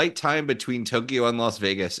Googled flight time between Tokyo and Las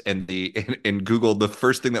Vegas and Googled the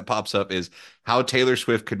first thing that pops up is how Taylor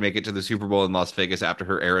Swift could make it to the Super Bowl in Las Vegas after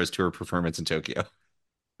her Eras Tour performance in Tokyo.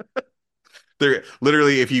 There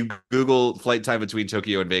literally, if you Google flight time between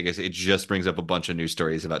Tokyo and Vegas, it just brings up a bunch of news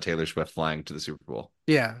stories about Taylor Swift flying to the Super Bowl.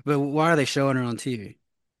 Yeah, but why are they showing her on TV?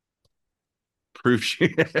 Proof she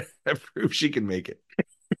proof she can make it.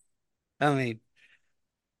 I mean,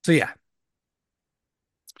 so yeah,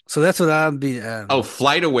 so that's what I'd be. Oh,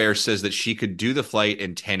 FlightAware says that she could do the flight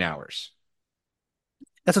in 10 hours.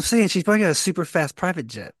 That's what I'm saying. She's probably got a super fast private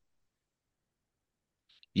jet.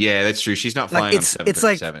 Yeah, that's true. She's not Like flying on it's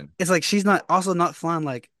 737. like she's not also not flying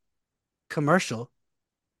like commercial.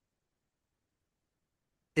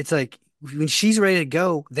 It's like when she's ready to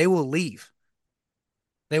go, they will leave.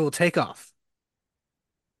 They will take off.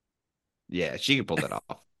 Yeah, she can pull that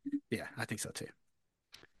off. Yeah, I think so too.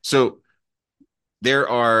 So there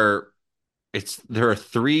are it's there are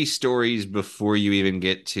three stories before you even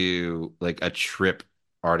get to like a trip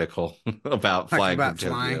article about Like flying from about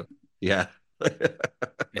flying. Tokyo. Yeah.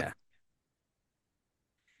 Yeah.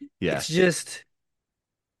 Yeah. It's just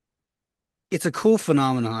it's a cool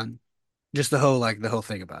phenomenon. Just the whole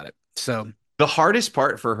thing about it. So, The hardest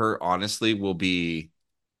part for her, honestly, will be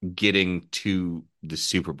getting to the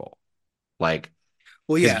Super Bowl. Like,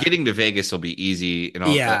 well, because yeah. getting to Vegas will be easy and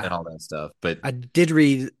Yeah. all that stuff. But I did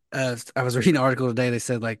read I was reading an article today. They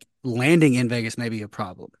said like landing in Vegas may be a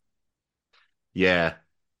problem. yeah,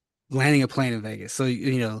 Landing a plane in Vegas. So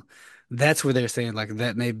that's where they're saying like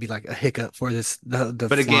that may be like a hiccup for the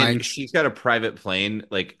but again, flying. she's got a private plane.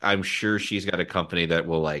 Like, I'm sure she's got a company that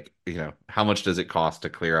will like, how much does it cost to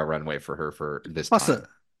clear a runway for her for this Also, time?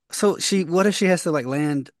 so what if she has to like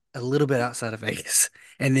land a little bit outside of Vegas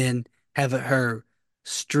and then have her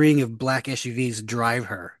string of black SUVs drive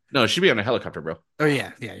her? No, she'd be on a helicopter, bro. Oh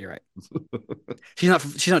yeah, yeah, you're right. She's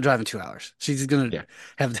not driving 2 hours. She's gonna Yeah.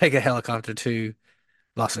 have to take a helicopter to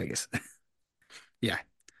Las Vegas. Yeah,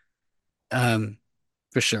 um,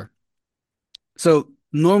 for sure. So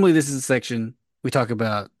normally this is a section we talk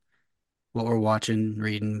about what we're watching,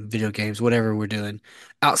 reading, video games, whatever we're doing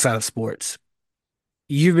outside of sports.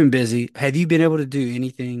 You've been busy. Have you been able to do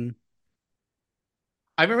anything,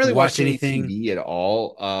 I haven't really watch watched any anything? TV at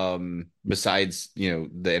all, besides, the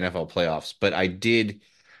NFL playoffs. But I did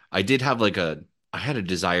have like I had a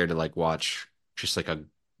desire to like watch just like a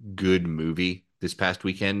good movie this past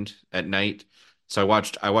weekend at night. So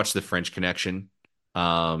I watched The French Connection.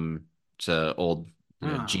 It's a old, Oh,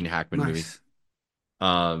 Gene Hackman movie. nice.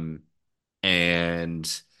 Um,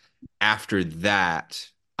 and after that,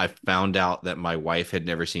 I found out that my wife had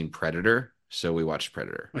never seen Predator, so we watched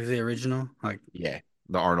Predator. Like the original, like Yeah,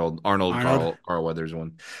 the Arnold Arnold. Carl Weathers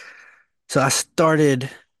one. So I started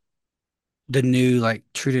the new like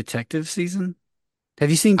True Detective season. Have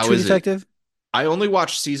you seen How True is it? Detective? I only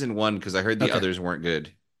watched season one because I heard the Okay. others weren't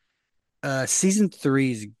good. Season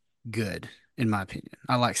three is good in my opinion.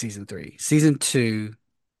 I like season three. Season two,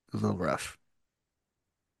 a little rough.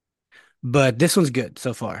 But this one's good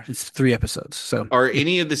so far. It's 3 episodes. So Are it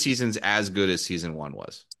any of the seasons as good as season one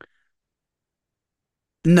was?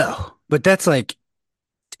 no, but that's like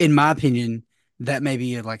in my opinion, that may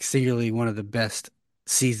be like singularly one of the best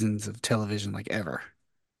seasons of television like ever.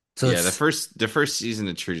 So Yeah, it's the first season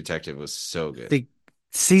of True Detective was so good. the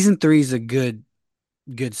season three is a good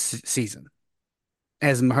season.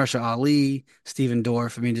 As Mahershala Ali, Stephen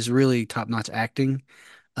Dorff, I mean, just really top-notch acting.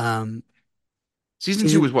 Um, Season two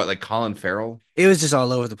season was what, like Colin Farrell? it was just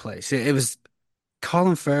all over the place. It was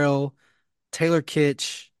Colin Farrell, Taylor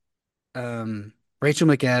Kitsch, um, Rachel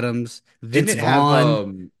McAdams, Didn't Vince it have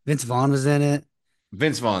Vaughn. Vince Vaughn was in it,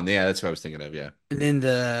 Vince Vaughn? Yeah, that's what I was thinking of. Yeah, and then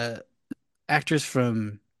the actress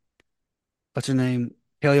from what's her name,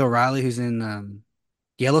 Kelly O'Reilly, who's in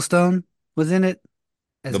Yellowstone, was in it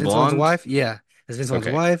as the Vince Vaughn's blonde. wife. Yeah, as Vince Vaughn's Okay,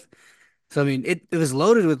 wife. So I mean, it was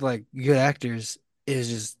loaded with like good actors. It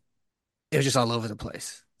was just all over the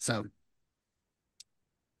place. So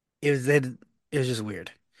it was just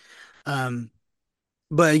weird. Um,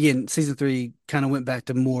 but again, season three kind of went back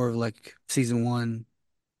to more of like season one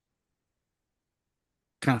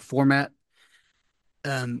kind of format.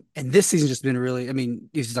 And this season's just been really, I mean,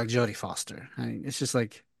 it's just like Jodie Foster. I mean, it's just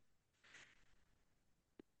like,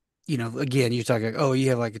 again, you're talking, like, oh, you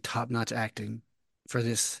have like a top-notch acting for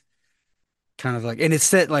this kind of like, and it's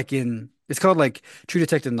set like it's called like True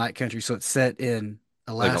Detective Night Country. So it's set in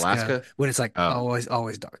like Alaska Alaska. when it's like Oh,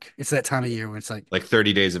 always dark. It's that time of year when it's like, like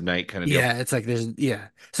 30 Days of Night kind of deal. yeah, it's like yeah.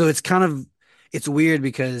 So it's kind of, it's weird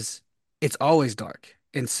because it's always dark.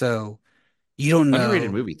 And so you don't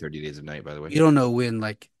Underrated know, movie, 30 Days of Night, by the way. you don't know when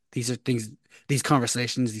like these are things, these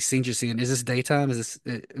conversations, these scenes you're seeing. Is this daytime? Is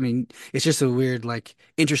this, I mean, it's just a weird, like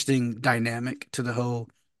interesting dynamic to the whole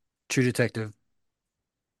True Detective,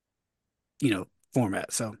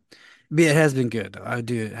 format. So, but yeah, it has been good though. I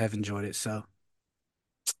do have enjoyed it. So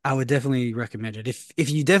I would definitely recommend it. If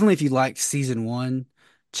you like season one,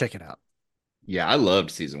 check it out. Yeah, I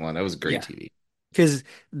loved season one. That was great Yeah. TV. Because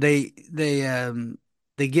they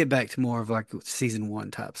get back to more of like season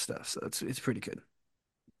one type stuff. So it's pretty good.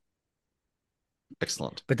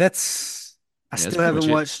 Excellent. But I Yeah, that's still pretty haven't much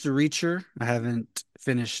it. watched Reacher. I haven't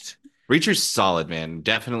finished. Reacher's solid, man.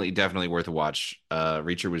 Definitely, definitely worth a watch.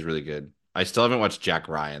 Reacher was really good. I still haven't watched Jack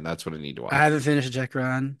Ryan. That's what I need to I watch. haven't finished Jack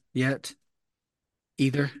Ryan yet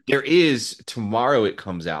either. There is tomorrow it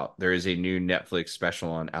comes out. There is a new Netflix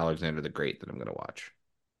special on Alexander the Great that I'm gonna watch.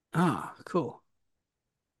 Ah, cool.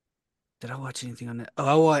 Did I watch anything on that? Oh,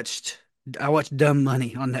 I watched Dumb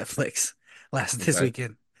Money on Netflix this Okay.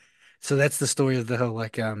 weekend. So that's the story of the whole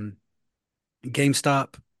like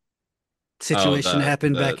GameStop Oh, situation that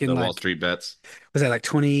happened back in the Wall like, Street bets. was that like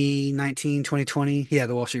 2019, 2020? Yeah,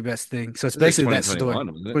 the Wall Street Bets thing. So it's It was like basically that story.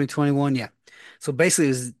 2021, wasn't it? 2021, yeah. So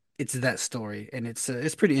basically it's that story and it's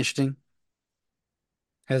pretty interesting.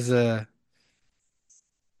 Has I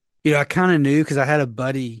kind of knew because I had a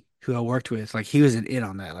buddy who I worked with, like he was in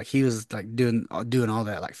on that. Like he was like doing all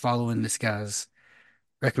that, like following this guy's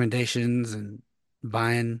recommendations and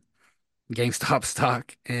buying GameStop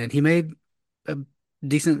stock, and he made a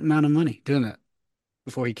decent amount of money doing that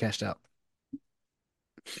before he cashed out.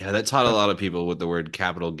 Yeah, that taught a So, lot of people what the word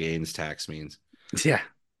capital gains tax means. yeah,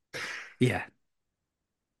 yeah.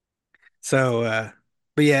 So,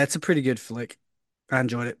 but yeah, it's a pretty good flick. I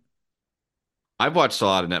enjoyed it. I've watched a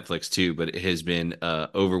lot of Netflix too, but it has been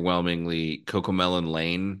overwhelmingly Cocomelon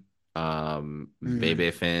Lane, Mm.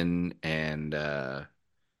 Bebe Finn, and I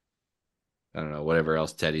don't know, whatever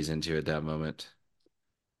else Teddy's into at that moment.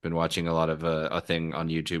 Been watching a lot of a thing on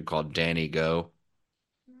YouTube called Danny Go.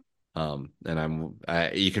 And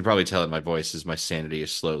you can probably tell in my voice as my sanity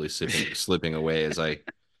is slowly slipping away as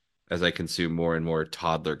I consume more and more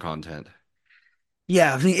toddler content.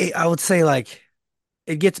 Yeah, I mean, I would say like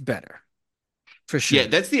it gets better for Yeah, sure.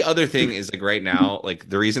 that's the other thing is like right now, like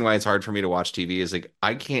the reason why it's hard for me to watch TV is like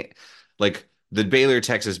I can't like the Baylor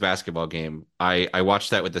Texas basketball game. I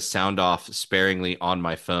watched that with the sound off sparingly on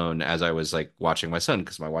my phone as I was like watching my son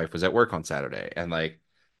because my wife was at work on Saturday. And like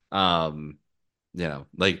um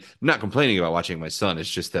like I'm not complaining about watching my son. It's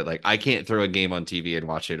just that like I can't throw a game on TV and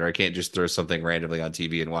watch it, or I can't just throw something randomly on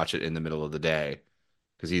TV and watch it in the middle of the day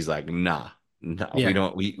because he's like, nah, no, Yeah,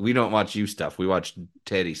 we don't watch you stuff. We watch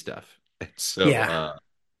Teddy stuff. So yeah,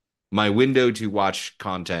 my window to watch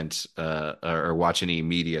content or watch any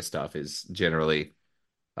media stuff is generally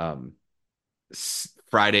um,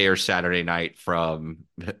 Friday or Saturday night from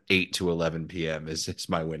 8 to 11 p.m. is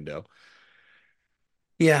my window.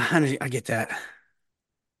 yeah. I get that.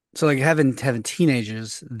 So like having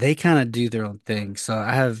teenagers, they kind of do their own thing. So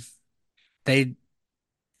I have they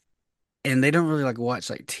and they don't really like watch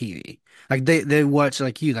like TV. Like they watch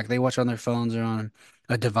like you, like they watch on their phones or on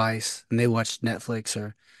a device, and they watch Netflix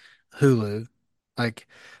or Hulu. Like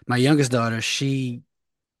my youngest daughter, she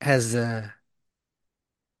has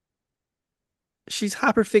she's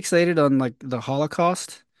hyper fixated on like the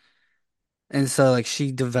Holocaust, and so like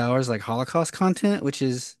she devours like Holocaust content, which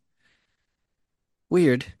is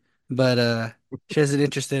weird, but she has an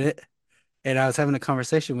interest in it. And I was having a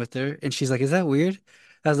conversation with her, and she's like, "Is that weird?"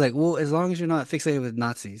 I was like, "Well, as long as you're not fixated with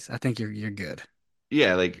Nazis, I think you're good.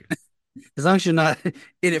 Yeah, like As long as you're not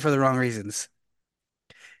in it for the wrong reasons."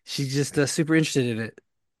 She's just super interested in it.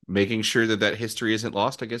 making sure that that history isn't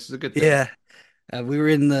lost, I guess, is a good thing. Yeah. We were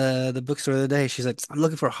in the bookstore the other day. She's like, "I'm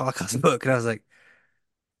looking for a Holocaust book," and I was like,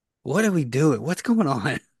 "What are we doing? What's going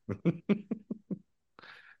on?"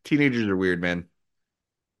 Teenagers are weird, man.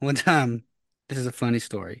 One time, this is a funny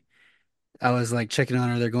story. I was like checking on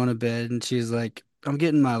her. They're going to bed, and she's like, "I'm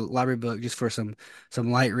getting my library book just for some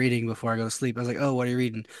light reading before I go to sleep." I was like, "Oh, what are you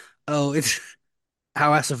reading?" "Oh, it's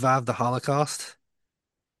How I Survived the Holocaust."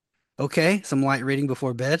 Okay, some light reading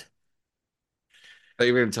before bed? I thought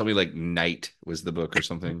you were gonna tell me like Night was the book or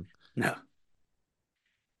something. No,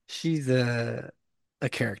 she's a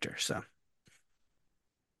character. So,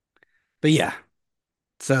 but yeah,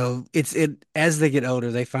 so it as they get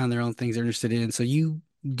older, they find their own things they're interested in. So you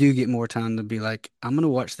do get more time to be like, I'm gonna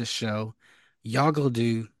watch this show. Y'all go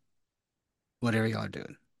do whatever y'all are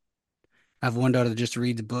doing. I have one daughter that just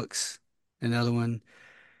reads books, another one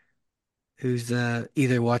who's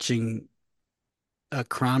either watching a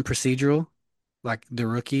crime procedural like The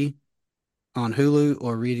Rookie on Hulu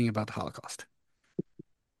or reading about the Holocaust.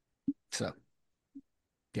 So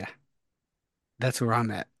yeah, that's where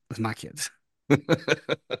I'm at with my kids.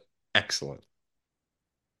 Excellent.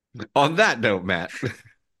 On that note, Matt,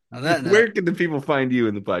 On that note, where can the people find you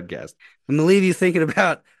in the podcast? I'm gonna leave you thinking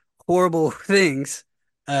about horrible things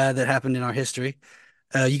that happened in our history.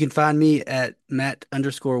 You can find me at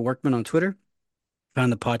Matt_Workman on Twitter.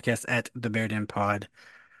 Find the podcast at the Bear Den Pod.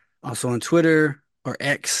 Also on Twitter or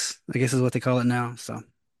X, I guess is what they call it now. So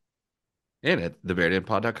And at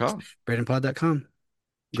thebeardenpod.com. beardenpod.com.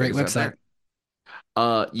 Check Great us out website. there.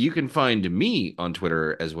 You can find me on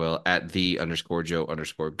Twitter as well at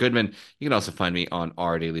the_Joe_Goodman. You can also find me on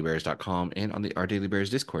ourdailybears.com and on the Our Daily Bears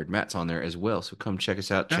Discord. Matt's on there as well. So come check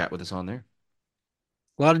us out, Yeah. chat with us on there.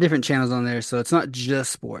 A lot of different channels on there, so it's not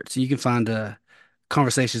just sports. You can find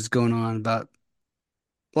conversations going on about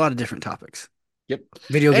a lot of different topics. Yep.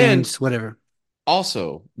 Video And games, whatever.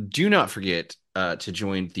 also, do not forget to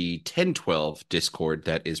join the 1012 Discord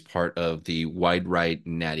that is part of the Wide Right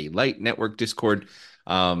Natty Light Network Discord.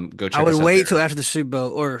 Go check I would us out wait there. till after the Super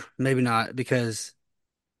Bowl, or maybe not, because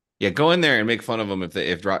Yeah, go in there and make fun of them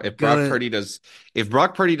if Brock go Purdy does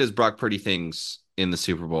Brock Purdy things in the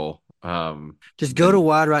Super Bowl. just go to Then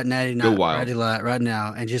Wide Right Natty, go not wild. Ratty Lot right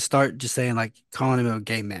now, and just start just saying like calling him a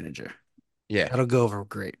game manager. Yeah, That'll go over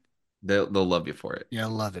great. they'll love you for it. Yeah, I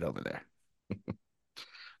love it over there.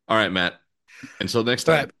 All right, Matt. Until next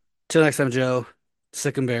All time. right. Till next time, Joe.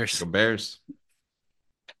 Sick and Bears. Go Bears.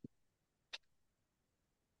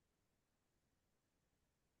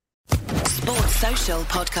 Sports Social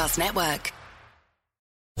Podcast Network.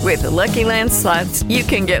 With the Lucky Land Slots, you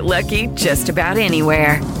can get lucky just about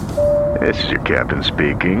anywhere. This is your captain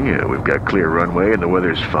speaking. We've got clear runway and the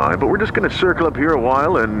weather's fine, but we're just going to circle up here a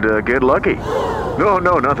while and get lucky. No,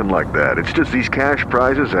 nothing like that. It's just these cash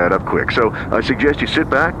prizes add up quick. So I suggest you sit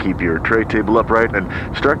back, keep your tray table upright, and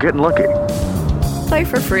start getting lucky. Play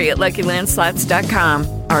for free at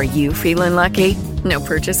LuckyLandSlots.com. Are you feeling lucky? No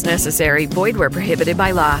purchase necessary. Void where prohibited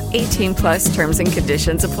by law. 18+ terms and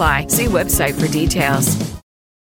conditions apply. See website for details.